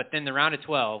 But then the round of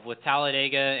 12 with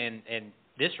Talladega and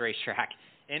this racetrack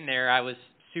in there, I was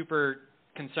super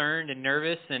concerned and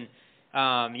nervous. And,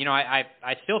 I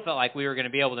still felt like we were going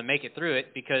to be able to make it through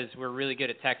it because we're really good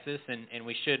at Texas and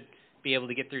we should be able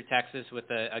to get through Texas with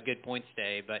a good points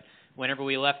day. But whenever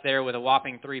we left there with a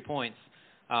whopping 3 points,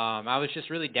 I was just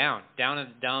really down in the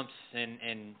dumps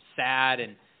and sad.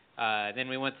 And then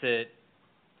we went to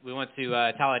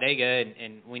Talladega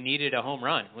and we needed a home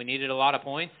run. We needed a lot of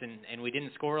points and we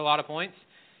didn't score a lot of points.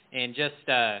 And just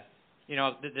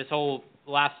this whole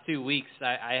last 2 weeks,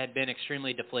 I had been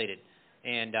extremely deflated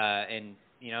and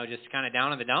just kind of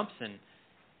down in the dumps. And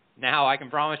now I can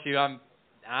promise you, I'm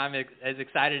as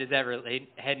excited as ever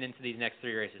heading into these next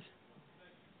 3 races.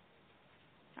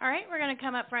 All right, we're going to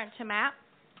come up front to Matt.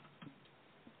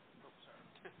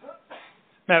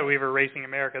 Matt Weaver, Racing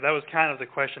America. That was kind of the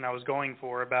question I was going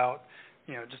for about,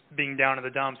 just being down in the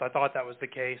dumps. I thought that was the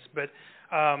case. But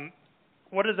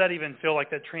what does that even feel like,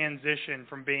 that transition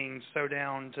from being so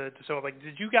down to so, like,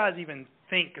 did you guys even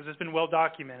think, because it's been well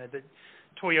documented that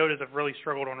Toyotas have really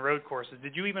struggled on road courses,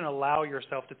 did you even allow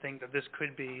yourself to think that this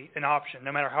could be an option,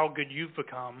 no matter how good you've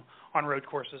become on road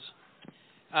courses?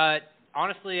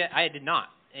 Honestly, I did not.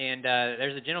 And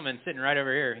there's a gentleman sitting right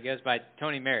over here. He goes by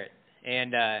Tony Merritt.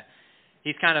 And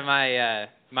he's kind of my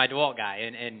DeWalt guy,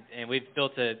 and we've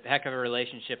built a heck of a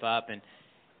relationship up. And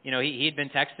he'd been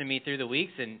texting me through the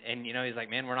weeks, and he's like,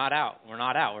 man, we're not out.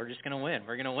 We're just gonna win.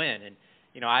 We're gonna win. And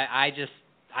I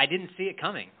didn't see it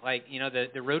coming. Like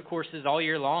the road courses all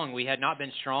year long, we had not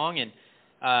been strong, and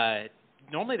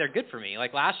normally they're good for me.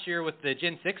 Like last year with the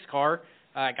Gen 6 car,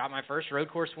 I got my first road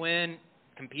course win,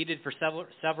 competed for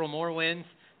several more wins,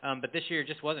 but this year it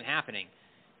just wasn't happening.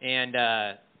 And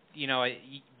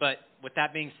but with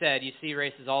that being said, you see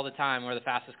races all the time where the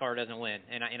fastest car doesn't win,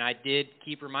 and I did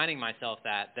keep reminding myself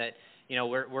that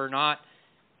we're not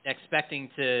expecting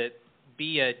to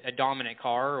be a dominant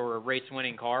car or a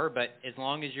race-winning car, but as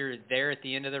long as you're there at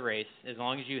the end of the race, as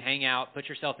long as you hang out, put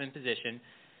yourself in position,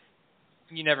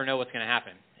 you never know what's going to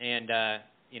happen. And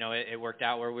it worked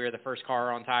out where we were the first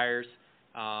car on tires,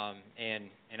 and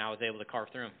I was able to carve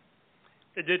through them.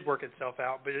 It did work itself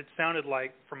out, but it sounded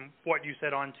like, from what you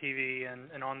said on TV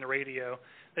and on the radio,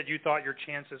 that you thought your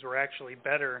chances were actually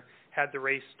better had the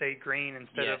race stayed green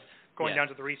instead of going down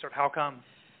to the restart. How come?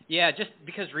 Yeah, just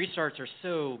because restarts are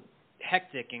so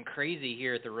hectic and crazy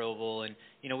here at the Roval, and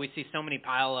we see so many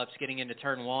pileups getting into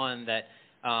turn one that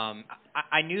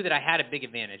I knew that I had a big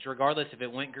advantage, regardless if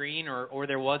it went green or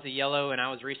there was a yellow and I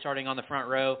was restarting on the front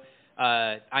row.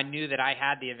 I knew that I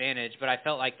had the advantage, but I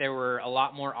felt like there were a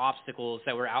lot more obstacles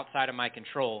that were outside of my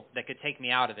control that could take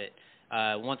me out of it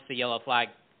once the yellow flag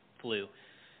flew.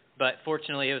 But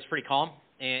fortunately, it was pretty calm,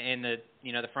 and the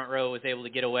front row was able to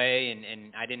get away,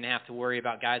 and I didn't have to worry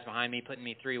about guys behind me putting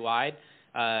me 3 wide.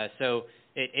 So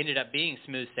it ended up being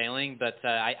smooth sailing, but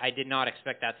I did not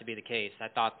expect that to be the case. I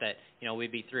thought that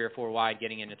we'd be 3 or 4 wide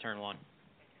getting into turn one.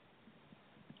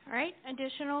 All right,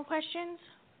 additional questions?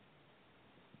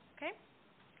 Okay,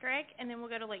 Greg, and then we'll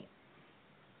go to Lee.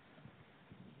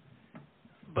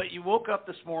 But you woke up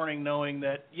this morning knowing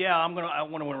that, I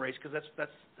want to win a race because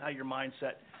that's how your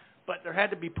mindset. But there had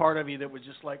to be part of you that was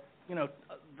just like, the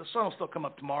sun will still come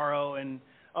up tomorrow, and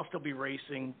I'll still be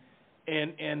racing.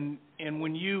 And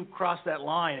when you crossed that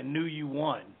line and knew you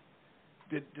won,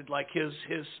 did like his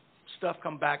stuff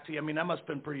come back to you? I mean, that must have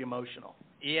been pretty emotional.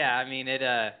 Yeah, I mean it.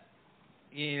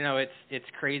 It's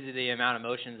crazy the amount of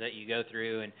emotions that you go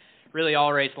through, and really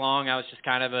all race long I was just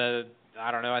kind of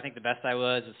I think the best I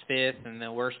was 5th, and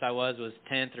the worst I was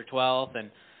 10th or 12th,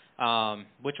 and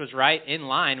which was right in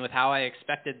line with how I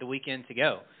expected the weekend to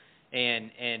go.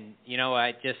 And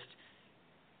I just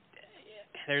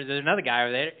there's another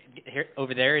guy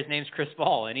over there. His name's Chris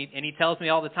Ball, and he tells me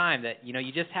all the time that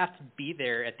you just have to be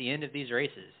there at the end of these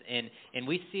races, and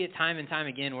we see it time and time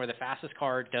again where the fastest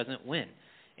car doesn't win.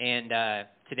 And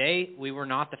today we were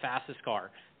not the fastest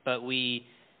car, but we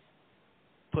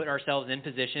put ourselves in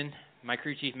position. My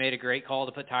crew chief made a great call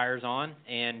to put tires on,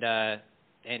 and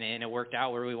it worked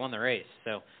out where we won the race.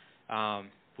 So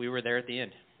we were there at the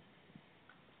end.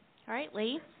 All right,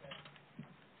 Lee.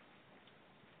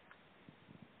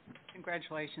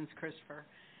 Congratulations, Christopher.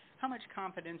 How much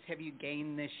confidence have you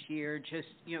gained this year, just,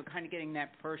 kind of getting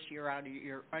that first year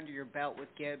under your belt with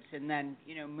Gibbs, and then,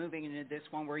 moving into this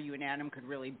one where you and Adam could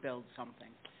really build something?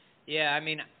 Yeah, I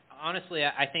mean, honestly,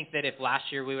 I think that if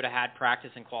last year we would have had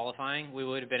practice and qualifying, we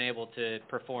would have been able to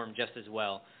perform just as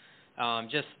well.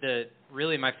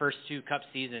 Really my first 2 Cup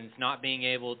seasons, not being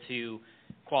able to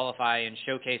qualify and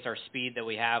showcase our speed that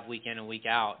we have week in and week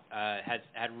out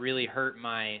had really hurt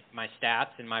my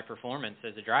stats and my performance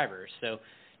as a driver. So,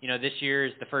 this year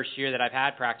is the first year that I've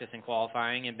had practice and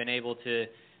qualifying and been able to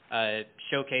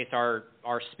showcase our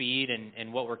speed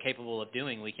and what we're capable of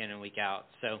doing week in and week out.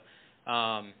 So,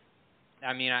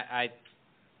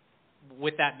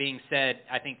 with that being said,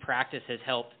 I think practice has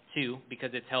helped too,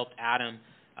 because it's helped Adam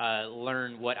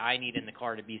learn what I need in the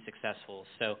car to be successful.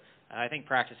 So I think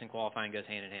practice and qualifying goes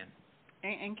hand in hand.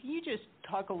 And can you just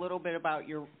talk a little bit about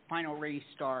your final race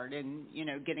start and,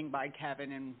 getting by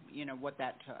Kevin and, what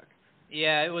that took?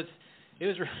 Yeah, it was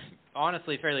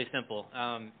honestly fairly simple.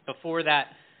 Before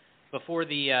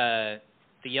the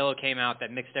yellow came out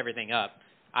that mixed everything up,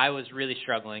 I was really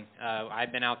struggling.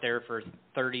 I'd been out there for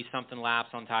 30-something laps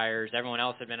on tires. Everyone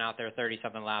else had been out there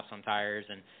 30-something laps on tires,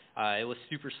 and it was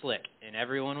super slick, and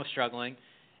everyone was struggling.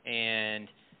 And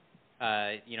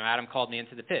Adam called me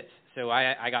into the pits. So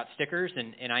I got stickers,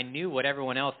 and I knew what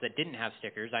everyone else that didn't have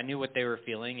stickers, I knew what they were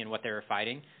feeling and what they were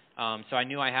fighting. So I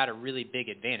knew I had a really big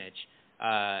advantage.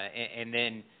 And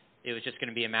then it was just going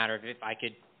to be a matter of if I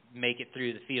could make it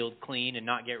through the field clean and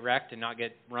not get wrecked and not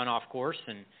get run off course,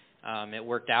 and it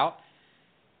worked out.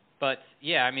 But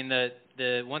yeah, I mean,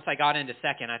 the once I got into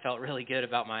second, I felt really good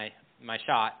about my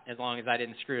shot, as long as I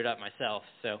didn't screw it up myself.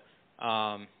 So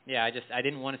yeah, I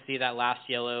didn't want to see that last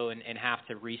yellow and have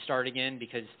to restart again,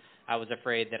 because I was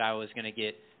afraid that I was going to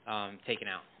get taken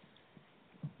out.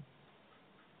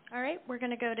 All right, we're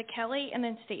going to go to Kelly and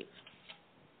then Steve.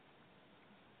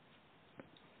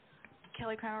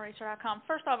 KellyCrownRacer.com.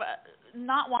 First off,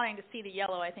 not wanting to see the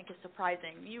yellow, I think, is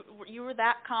surprising. You were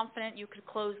that confident you could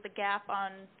close the gap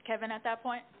on Kevin at that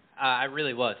point? I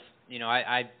really was.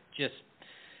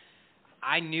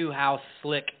 I knew how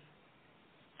slick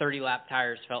 30-lap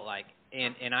tires felt like,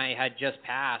 and I had just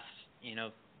passed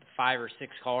 5 or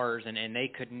 6 cars, and they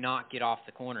could not get off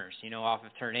the corners. Off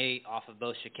of turn 8, off of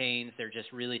both chicanes, they're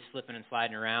just really slipping and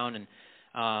sliding around, and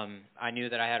I knew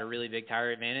that I had a really big tire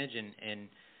advantage, and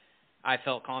I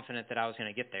felt confident that I was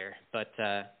going to get there. But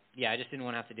yeah, I just didn't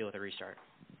want to have to deal with a restart.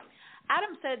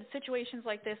 Adam said situations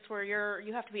like this where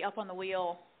you have to be up on the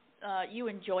wheel, you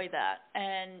enjoy that,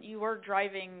 and you were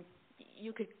driving.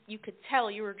 You could tell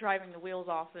you were driving the wheels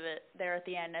off of it there at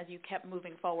the end as you kept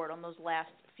moving forward on those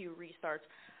last few restarts.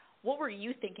 What were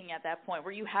you thinking at that point?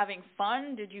 Were you having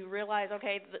fun? Did you realize,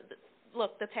 okay,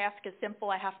 look, the task is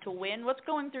simple, I have to win? What's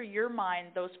going through your mind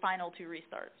those final 2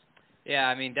 restarts? Yeah,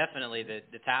 I mean, definitely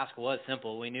the task was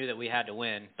simple. We knew that we had to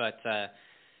win, but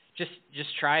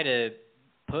just try to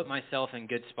put myself in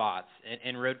good spots.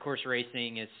 And road course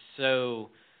racing is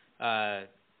so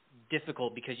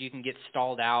difficult because you can get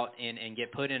stalled out and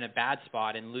get put in a bad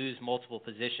spot and lose multiple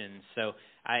positions. So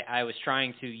I was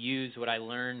trying to use what I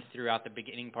learned throughout the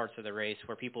beginning parts of the race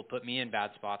where people put me in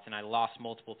bad spots and I lost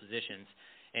multiple positions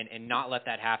and not let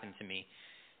that happen to me.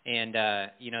 And, I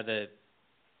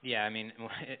mean,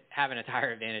 having a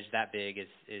tire advantage that big is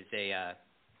it's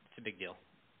a big deal.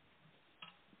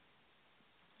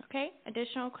 Okay,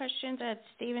 additional questions at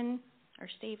Steve, and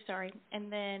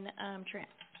then Trent.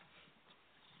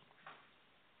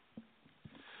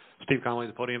 Steve Conley,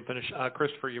 the podium finish.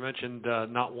 Christopher, you mentioned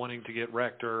not wanting to get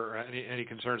wrecked or any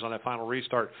concerns on that final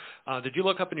restart. Did you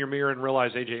look up in your mirror and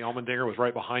realize A.J. Allmendinger was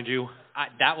right behind you?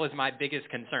 That was my biggest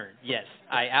concern. Yes,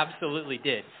 I absolutely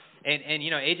did. And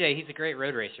A.J., he's a great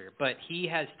road racer, but he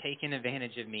has taken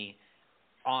advantage of me.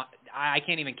 I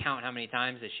can't even count how many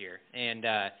times this year. And,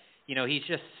 he's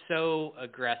just so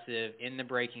aggressive in the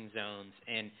braking zones.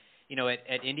 And,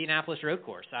 at Indianapolis Road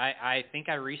Course, I think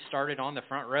I restarted on the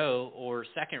front row or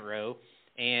second row,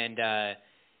 and,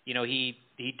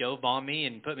 he dove on me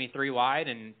and put me 3 wide,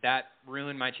 and that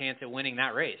ruined my chance at winning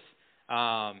that race.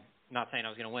 Not saying I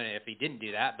was going to win it if he didn't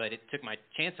do that, but it took my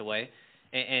chance away.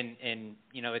 And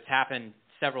it's happened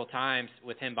several times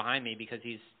with him behind me because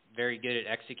he's very good at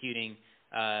executing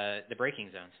the braking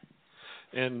zones.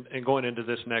 And going into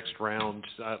this next round,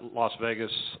 Las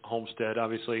Vegas, Homestead,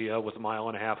 obviously with a 1.5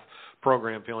 mile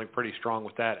program, feeling pretty strong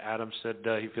with that. Adam said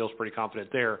he feels pretty confident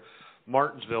there.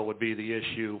 Martinsville would be the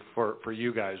issue for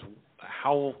you guys.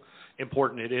 How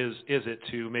important is it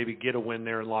to maybe get a win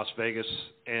there in Las Vegas,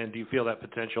 and do you feel that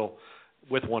potential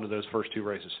with one of those first 2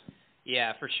 races?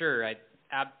 Yeah, for sure. I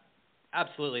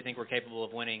absolutely think we're capable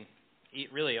of winning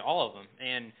really all of them.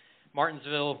 And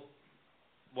Martinsville,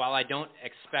 while I don't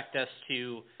expect us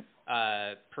to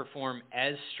perform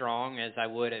as strong as I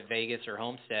would at Vegas or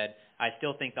Homestead, I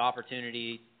still think the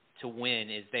opportunity to win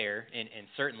is there, and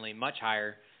certainly much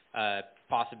higher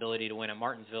possibility to win at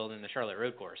Martinsville than the Charlotte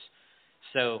Road Course.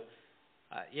 So,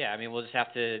 we'll just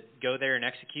have to go there and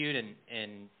execute,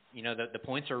 and the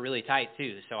points are really tight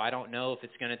too. So I don't know if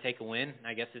it's going to take a win.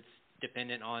 I guess it's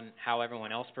dependent on how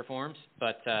everyone else performs,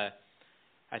 but I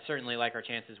certainly like our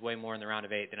chances way more in the round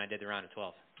of 8 than I did the round of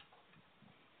 12.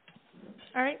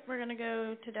 All right, we're going to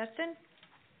go to Dustin.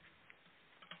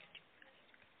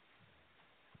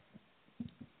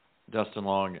 Dustin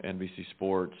Long, NBC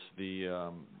Sports.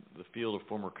 The field of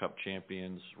former Cup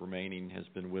champions remaining has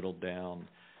been whittled down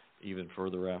even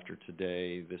further after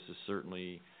today. This is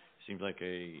certainly seems like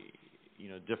a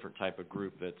different type of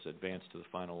group that's advanced to the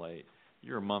final 8.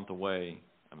 You're a month away.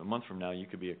 A month from now, you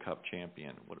could be a Cup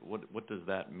champion. What does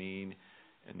that mean?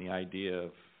 And the idea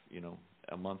of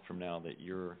a month from now that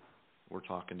we're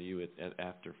talking to you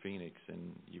after Phoenix,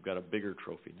 and you've got a bigger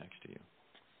trophy next to you.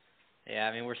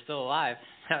 Yeah, we're still alive.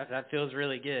 That feels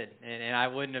really good, and I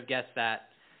wouldn't have guessed that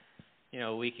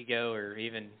a week ago or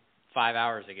even 5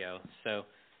 hours ago. So,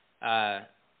 I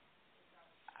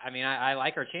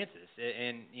like our chances,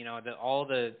 and all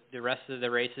the rest of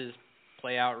the races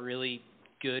play out really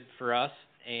good for us,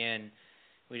 and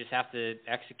we just have to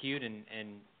execute and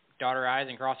dot our I's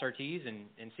and cross our T's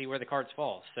and see where the cards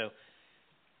fall. So,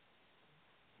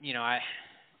 it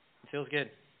feels good.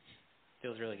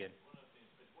 Feels really good.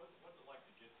 What's it like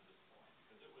to get to this point?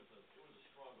 Because it was a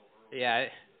struggle early. Yeah.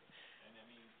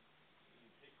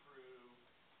 Pit crew,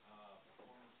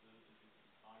 performances,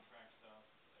 on-track stuff.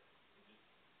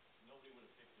 Nobody would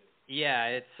have picked it.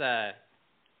 Yeah, it's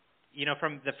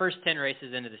from the first 10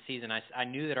 races into the season, I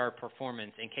knew that our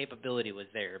performance and capability was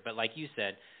there. But like you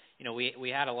said, we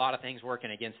had a lot of things working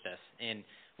against us. And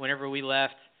whenever we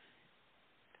left,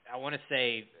 I want to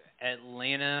say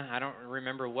Atlanta, I don't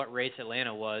remember what race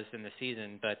Atlanta was in the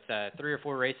season, but 3 or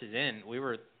 4 races in, we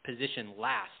were positioned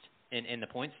last in the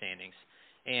point standings.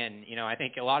 And, I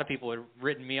think a lot of people had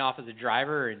written me off as a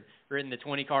driver and written the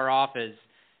 20 car off as,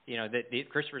 that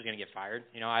Christopher's going to get fired.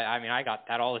 I got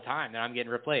that all the time, that I'm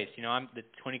getting replaced. I'm the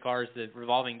 20 cars, the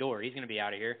revolving door. He's going to be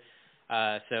out of here.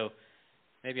 So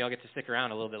maybe I'll get to stick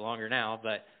around a little bit longer now.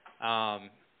 But, and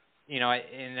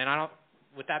then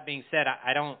with that being said,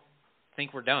 I don't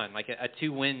think we're done. Like a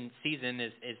 2-win season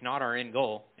is not our end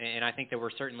goal. And I think that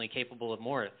we're certainly capable of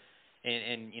more.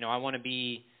 And I want to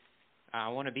be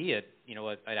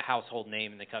a household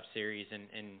name in the Cup Series.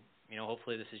 And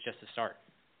hopefully this is just a start.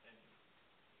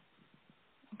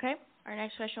 Okay, our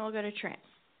next question will go to Trent.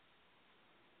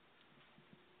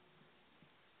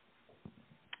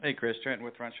 Hey, Chris, Trent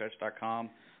with FrontStretch.com.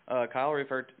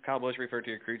 Kyle Busch referred to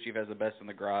your crew chief as the best in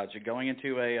the garage. You're going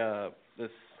into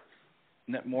this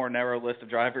more narrow list of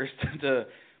drivers to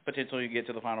potentially get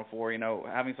to the Final Four.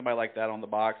 Having somebody like that on the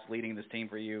box leading this team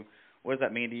for you, what does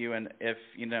that mean to you? And if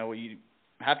you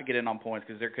have to get in on points,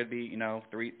 because there could be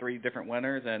three different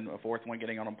winners and a fourth one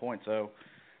getting on points. So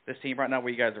this team right now,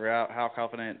 where you guys are out, how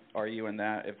confident are you in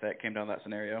that if that came down to that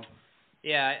scenario?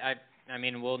 Yeah, I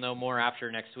mean, we'll know more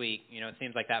after next week. It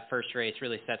seems like that first race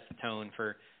really sets the tone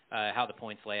for how the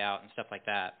points lay out and stuff like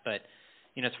that. But,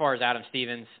 as far as Adam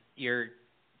Stevens,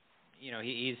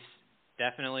 he's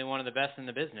definitely one of the best in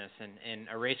the business. And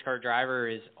a race car driver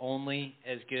is only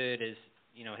as good as,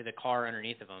 the car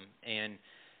underneath of him. And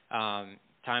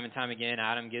time and time again,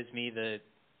 Adam gives me the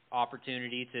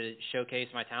opportunity to showcase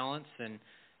my talents, and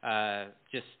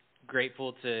just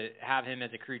grateful to have him as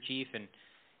a crew chief. And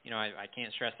I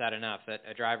can't stress that enough, that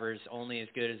a driver is only as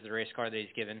good as the race car that he's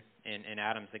given, and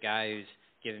Adam's the guy who's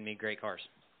given me great cars.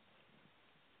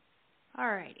 All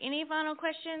right. Any final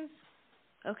questions?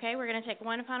 Okay, we're going to take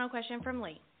one final question from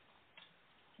Lee.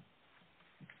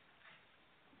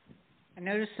 I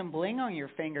noticed some bling on your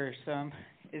fingers.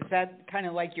 Is that kind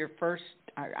of like your first,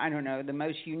 I don't know, the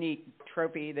most unique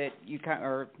trophy that you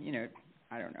I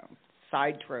don't know,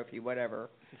 side trophy, whatever?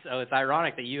 So it's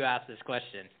ironic that you asked this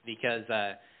question, because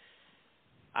I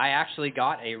actually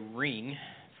got a ring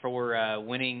for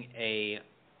winning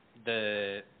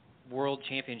the World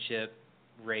Championship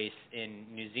race in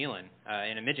New Zealand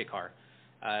in a midget car.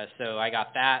 So I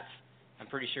got that. I'm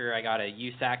pretty sure I got a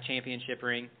USAC championship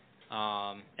ring,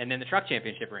 and then the truck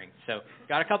championship ring. So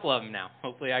got a couple of them now.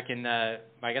 Hopefully I can,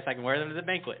 I guess I can wear them to the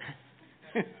banquet.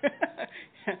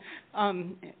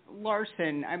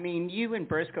 Larson, I mean, you and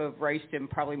Briscoe have raced him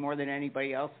probably more than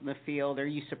anybody else in the field. Are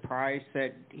you surprised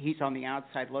that he's on the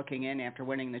outside looking in after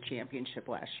winning the championship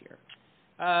last year?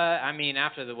 I mean,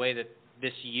 after the way that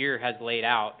this year has laid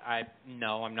out,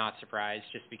 no, I'm not surprised,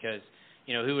 just because,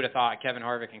 who would have thought Kevin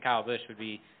Harvick and Kyle Busch would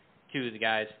be two of the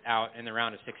guys out in the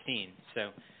round of 16. So,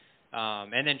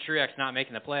 and then Truex not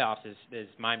making the playoffs is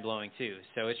mind-blowing too.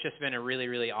 So it's just been a really,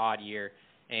 really odd year.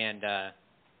 And,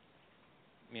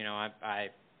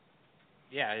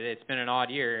 it's been an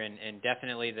odd year, and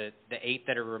definitely the 8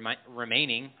 that are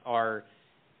remaining are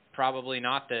probably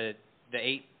not the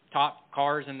 8 top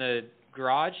cars in the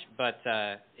garage, but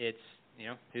it's,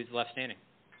 who's left standing.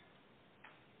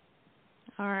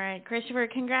 All right, Christopher,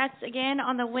 congrats again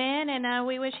on the win, and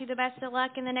we wish you the best of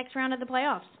luck in the next round of the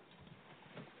playoffs.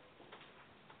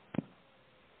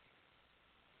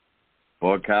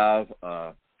 Boy,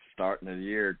 Kyle, starting of the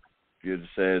year, you had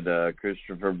said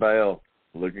Christopher Bell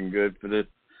looking good for the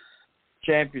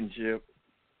championship.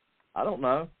 I don't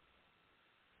know.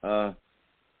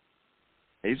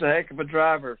 He's a heck of a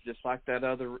driver, just like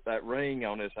that ring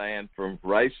on his hand from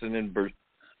racing in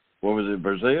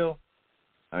Brazil.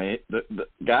 I mean, the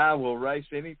guy will race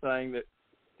anything that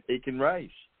he can race.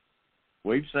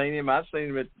 We've seen him. I've seen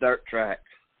him at dirt tracks,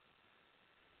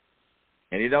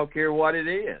 and he don't care what it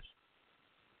is.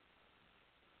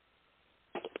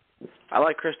 I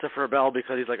like Christopher Bell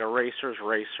because he's like a racer's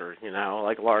racer,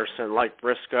 like Larson, like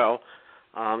Briscoe.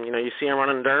 You see him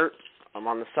running dirt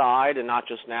on the side and not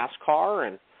just NASCAR,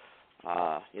 and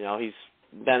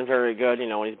he's been very good,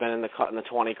 when he's been in the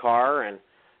 20 car, and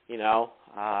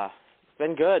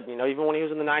been good, even when he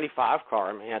was in the 95 car.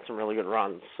 I mean, he had some really good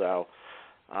runs. So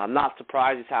I'm not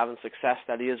surprised he's having success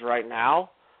that he is right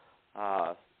now.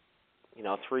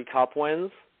 3 Cup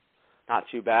wins, not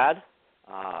too bad.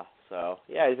 So,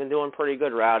 yeah, he's been doing pretty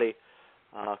good, Rowdy.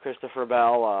 Christopher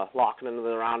Bell locking into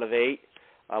the round of 8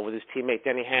 with his teammate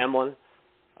Denny Hamlin,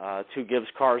 2 Gibbs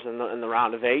cars in the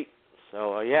round of 8.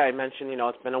 So, I mentioned,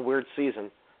 it's been a weird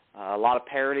season. A lot of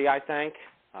parity, I think.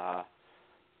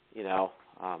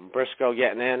 Briscoe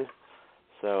getting in.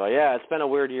 So, it's been a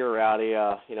weird year, Rowdy.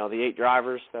 The 8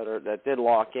 drivers that did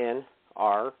lock in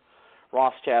are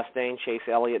Ross Chastain, Chase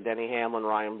Elliott, Denny Hamlin,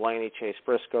 Ryan Blaney, Chase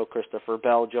Briscoe, Christopher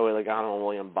Bell, Joey Logano, and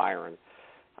William Byron.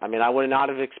 I mean, I would not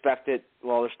have expected.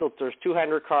 Well, there's 2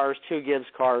 Hendrick cars, 2 Gibbs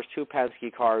cars, 2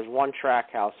 Penske cars, 1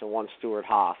 Trackhouse, and 1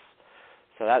 Stewart-Haas.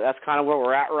 So that's kind of where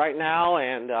we're at right now,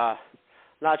 and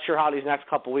not sure how these next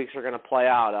couple weeks are going to play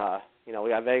out. We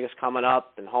got Vegas coming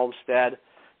up and Homestead,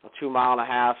 2 mile and a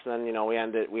half, and then we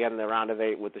end the round of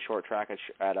 8 with the short track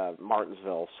at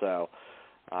Martinsville. So.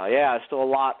 Still a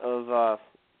lot of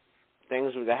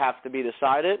things that have to be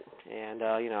decided, and,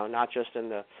 not just in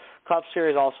the Cup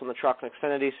Series, also in the Truck and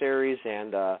Xfinity Series,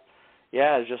 and,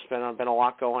 there's just been a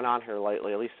lot going on here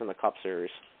lately, at least in the Cup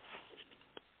Series.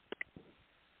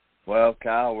 Well,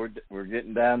 Kyle, we're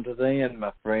getting down to the end,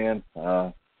 my friend.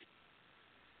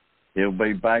 It'll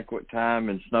be banquet time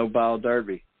and Snowball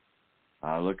Derby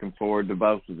Looking forward to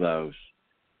both of those.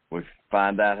 We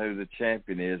find out who the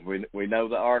champion is. We know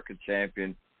the ARCA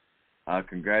champion.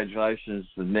 Congratulations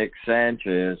to Nick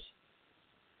Sanchez.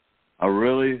 A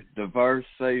really diverse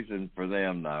season for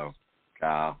them, though,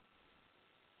 Kyle.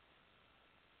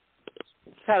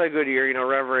 He's had a good year.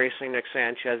 Rev Racing, Nick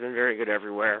Sanchez has been very good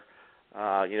everywhere.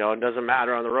 It doesn't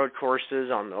matter on the road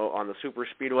courses, on the super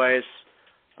speedways,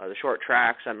 the short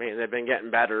tracks. I mean, they've been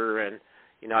getting better. And,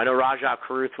 I know Rajah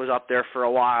Caruth was up there for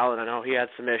a while, and I know he had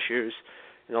some issues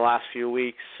in the last few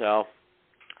weeks, or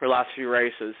last few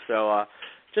races. So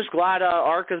just glad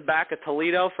ARCA's back at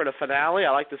Toledo for the finale.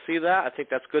 I like to see that. I think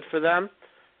that's good for them.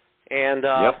 And,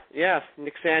 yeah,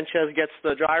 Nick Sanchez gets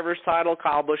the driver's title.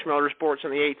 Kyle Busch Motorsports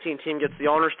and the 18 team gets the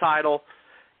owner's title.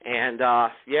 And,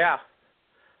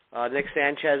 Nick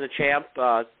Sanchez, a champ.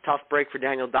 Tough break for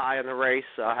Daniel Dye in the race.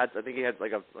 I think he had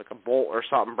like a bolt or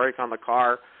something break on the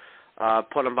car,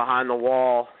 put him behind the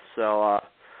wall. So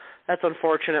that's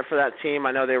unfortunate for that team.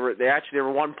 I know they were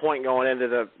 1 point going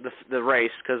into the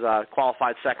race because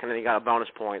qualified second and he got a bonus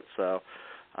point. So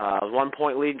it was 1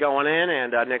 point lead going in,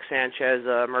 and Nick Sanchez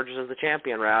emerges as the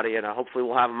champion, Rowdy, and hopefully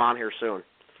we'll have him on here soon.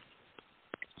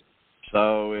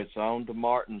 So it's on to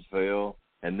Martinsville.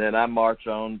 And then I march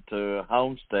on to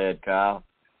Homestead, Kyle.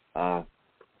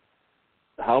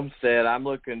 Homestead, I'm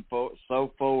looking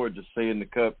so forward to seeing the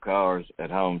Cup cars at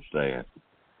Homestead.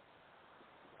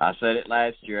 I said it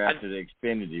last year after the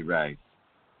Xfinity race.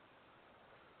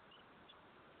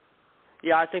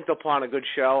 Yeah, I think they'll put on a good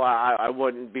show. I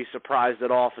wouldn't be surprised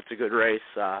at all if it's a good race.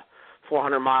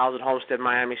 400 miles at Homestead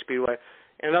Miami Speedway.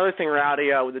 And another thing, Rowdy,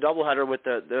 with the doubleheader with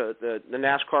the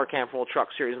NASCAR Camp World Truck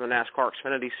Series and the NASCAR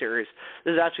Xfinity Series,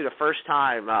 this is actually the first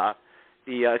time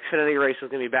the Xfinity race is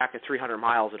going to be back at 300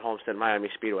 miles at Homestead Miami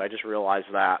Speedway. I just realized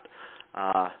that.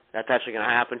 That's actually going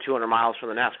to happen 200 miles from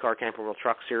the NASCAR Camp World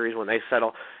Truck Series when they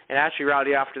settle. And actually,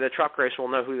 Rowdy, after the truck race, we'll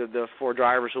know who the 4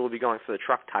 drivers who will be going for the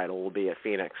truck title will be at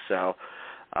Phoenix. So,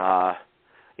 we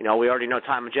already know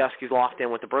Ty Majeski's locked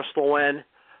in with the Bristol win.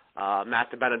 Matt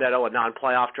DiBenedetto, a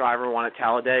non-playoff driver, won at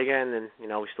Talladega, and then,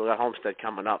 we still got Homestead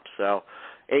coming up. So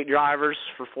 7 drivers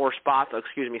for 4 spots,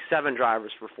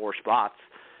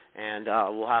 and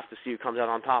we'll have to see who comes out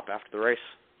on top after the race.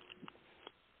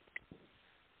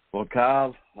 Well,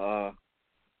 Kyle,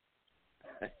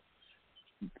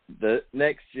 the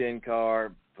next-gen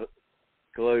car,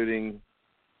 including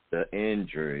the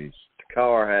injuries, the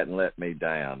car hadn't let me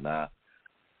down. Now,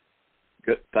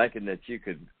 thinking that you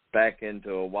could back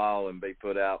into a wall and be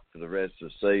put out for the rest of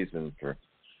the season for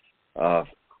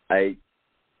 8,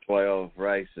 12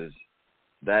 races,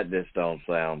 that just don't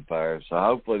sound fair. So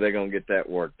hopefully they're going to get that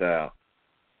worked out.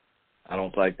 I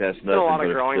don't think that's nothing Still a lot but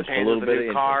of growing just a pains little with the bit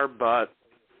new car, but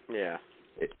yeah.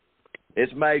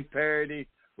 It's made parity.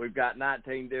 We've got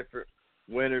 19 different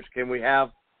winners. Can we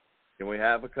have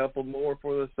a couple more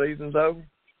before the season's over?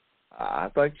 I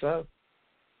think so.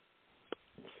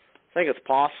 I think it's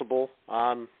possible.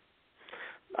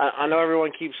 I know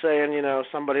everyone keeps saying,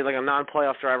 somebody like a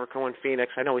non-playoff driver can win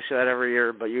Phoenix. I know we say that every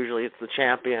year, but usually it's the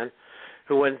champion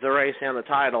who wins the race and the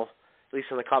title, at least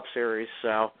in the Cup Series.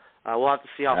 So we'll have to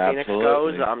see how Phoenix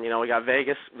goes. We got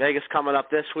Vegas coming up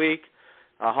this week,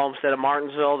 Homestead and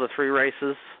Martinsville, the 3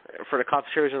 races for the Cup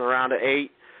Series in the round of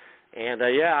 8. And,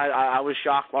 I was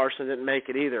shocked Larson didn't make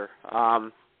it either.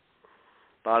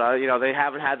 But they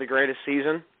haven't had the greatest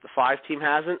season. The 5 team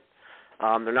hasn't.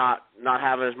 They're not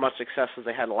having as much success as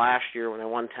they had last year when they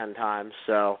won 10 times.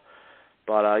 So,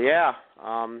 but there's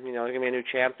gonna be a new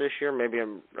champ this year, maybe a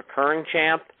recurring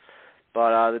champ.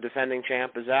 But the defending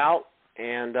champ is out,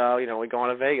 and we're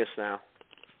going to Vegas now.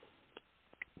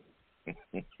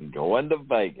 Going to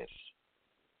Vegas.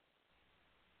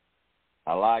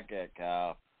 I like that,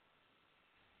 Kyle.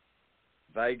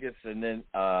 Vegas and then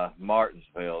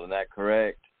Martinsville. Isn't that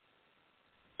correct?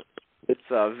 It's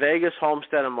Vegas,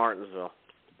 Homestead, and Martinsville.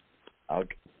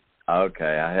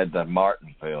 Okay. I had the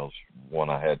Martinsville's one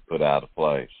I had put out of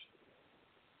place.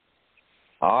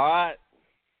 All right.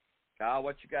 Kyle,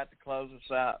 what you got to close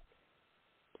us out?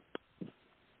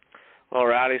 Well,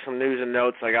 Rowdy, some news and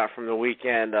notes I got from the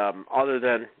weekend. Other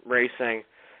than racing,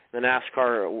 the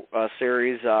NASCAR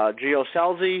series, Gio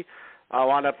Scelzi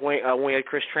wound up we had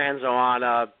Chris Tranzo on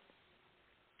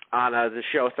the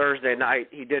show Thursday night.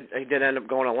 He did end up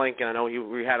going to Lincoln. I know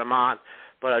we had him on.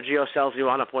 But Gio Scelzi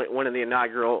wound up winning the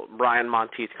inaugural Brian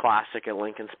Monteith Classic at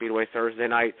Lincoln Speedway Thursday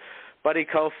night. Buddy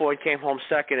Kofoid came home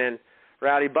second, and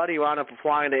Rowdy Buddy wound up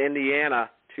flying to Indiana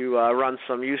to run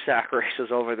some USAC races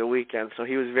over the weekend, so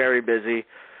he was very busy.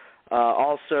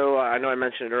 Also, I know I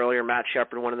mentioned it earlier, Matt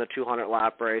Shepard winning the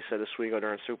 200-lap race at Oswego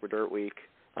during Super Dirt Week,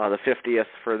 the 50th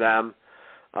for them.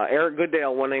 Eric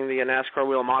Goodale winning the NASCAR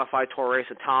Wheel Modified Tour race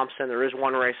at Thompson. There is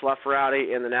one race left for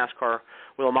Rowdy in the NASCAR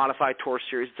Wheel Modified Tour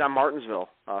Series. It's at Martinsville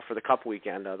for the Cup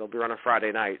weekend. They'll be running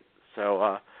Friday night.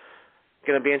 So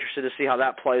going to be interested to see how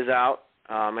that plays out.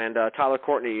 And Tyler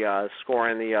Courtney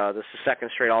scoring the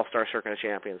second straight All-Star Circuit of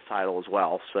Champions title as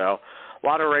well. So a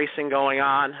lot of racing going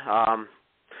on.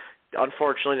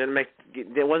 Unfortunately,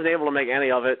 wasn't able to make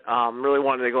any of it. Really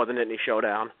wanted to go to the Nittany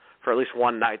Showdown for at least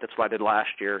one night. That's what I did last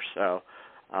year. So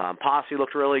Posse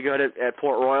looked really good at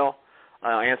Port Royal.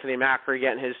 Anthony Macri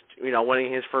getting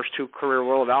winning his first 2 career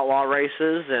World of Outlaw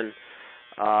races, and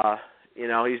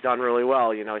he's done really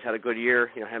well. He's had a good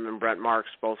year. Him and Brent Marks,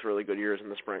 both really good years in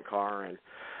the sprint car, and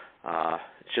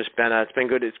it's been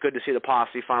good. It's good to see the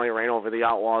Posse finally reign over the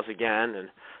Outlaws again, and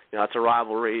it's a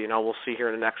rivalry. We'll see here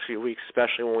in the next few weeks,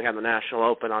 especially when we have the National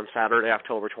Open on Saturday,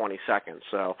 October 22nd.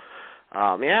 So.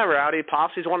 Rowdy,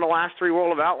 Popsy's won the last 3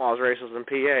 World of Outlaws races in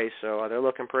PA, so they're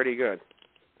looking pretty good.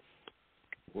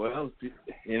 Well,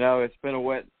 it's been a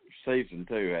wet season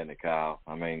too, hasn't it, Kyle?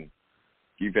 I mean,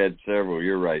 you've had several of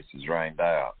your races rained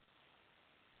out.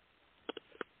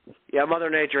 Yeah, Mother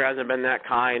Nature hasn't been that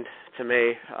kind to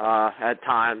me at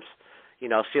times.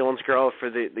 Sealands Grove for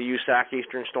the USAC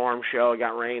Eastern Storm Show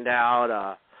got rained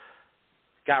out.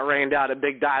 Got rained out at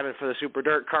Big Diamond for the Super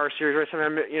Dirt Car Series race. I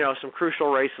mean, some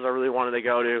crucial races I really wanted to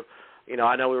go to.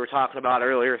 I know we were talking about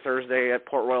earlier Thursday at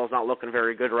Port Royal is not looking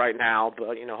very good right now,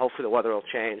 but, hopefully the weather will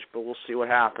change, but we'll see what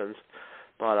happens.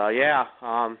 But,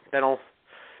 been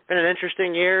an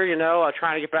interesting year,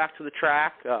 trying to get back to the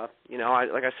track.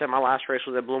 Like I said, my last race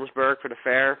was at Bloomsburg for the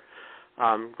fair.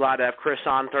 Glad to have Chris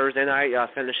on Thursday night.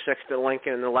 Finished 6th at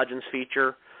Lincoln in the Legends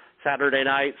feature Saturday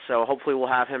night, so hopefully we'll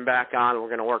have him back on. We're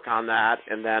going to work on that.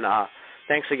 And then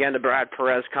thanks again to Brad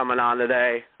Perez coming on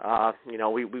today. We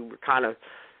were kind of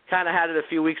had it a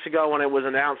few weeks ago when it was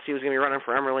announced he was going to be running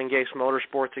for Emerling Gase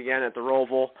Motorsports again at the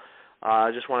Roval. I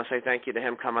just want to say thank you to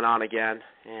him coming on again.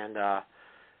 And I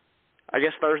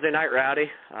guess Thursday night,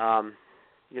 Rowdy,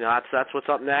 that's what's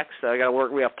up next. I got to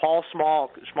work. We have Paul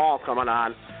Small coming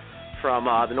on from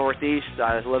the Northeast.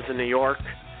 Lives in New York.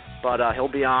 But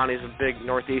he'll be on. He's a big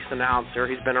Northeast announcer.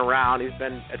 He's been around. He's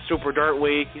been at Super Dirt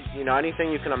Week. He's,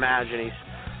 anything you can imagine.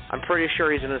 I'm pretty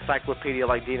sure he's an encyclopedia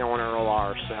like Dino and Earl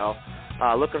are. So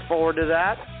looking forward to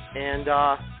that. And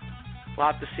we'll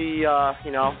have to see,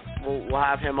 we'll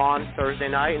have him on Thursday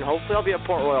night. And hopefully I'll be at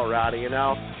Port Royal, Rowdy,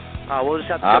 We'll just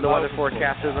have to see what the weather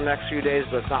forecast is the next few days,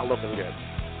 but it's not looking good.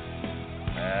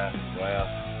 Well,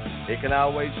 it can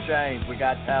always change. We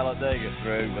got Talladega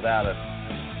through without a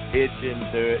hitch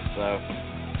into it, so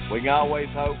we can always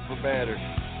hope for better.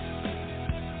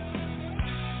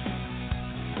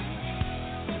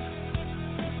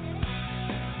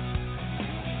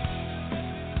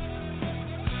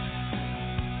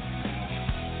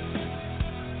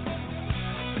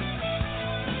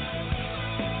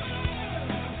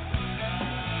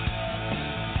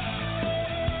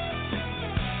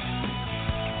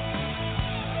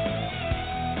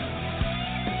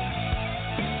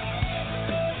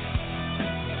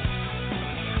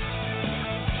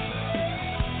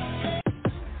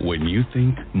 When you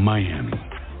think Miami,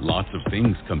 lots of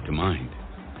things come to mind.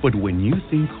 But when you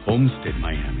think Homestead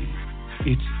Miami,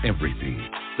 it's everything.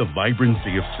 The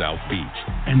vibrancy of South Beach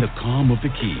and the calm of the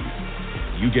Keys.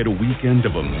 You get a weekend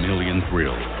of a million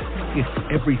thrills. It's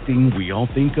everything we all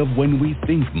think of when we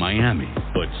think Miami,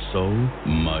 but so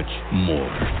much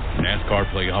more. NASCAR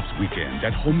Playoffs Weekend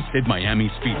at Homestead Miami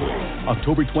Speedway,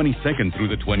 October 22nd through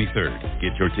the 23rd.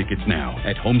 Get your tickets now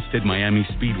at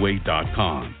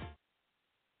HomesteadMiamiSpeedway.com.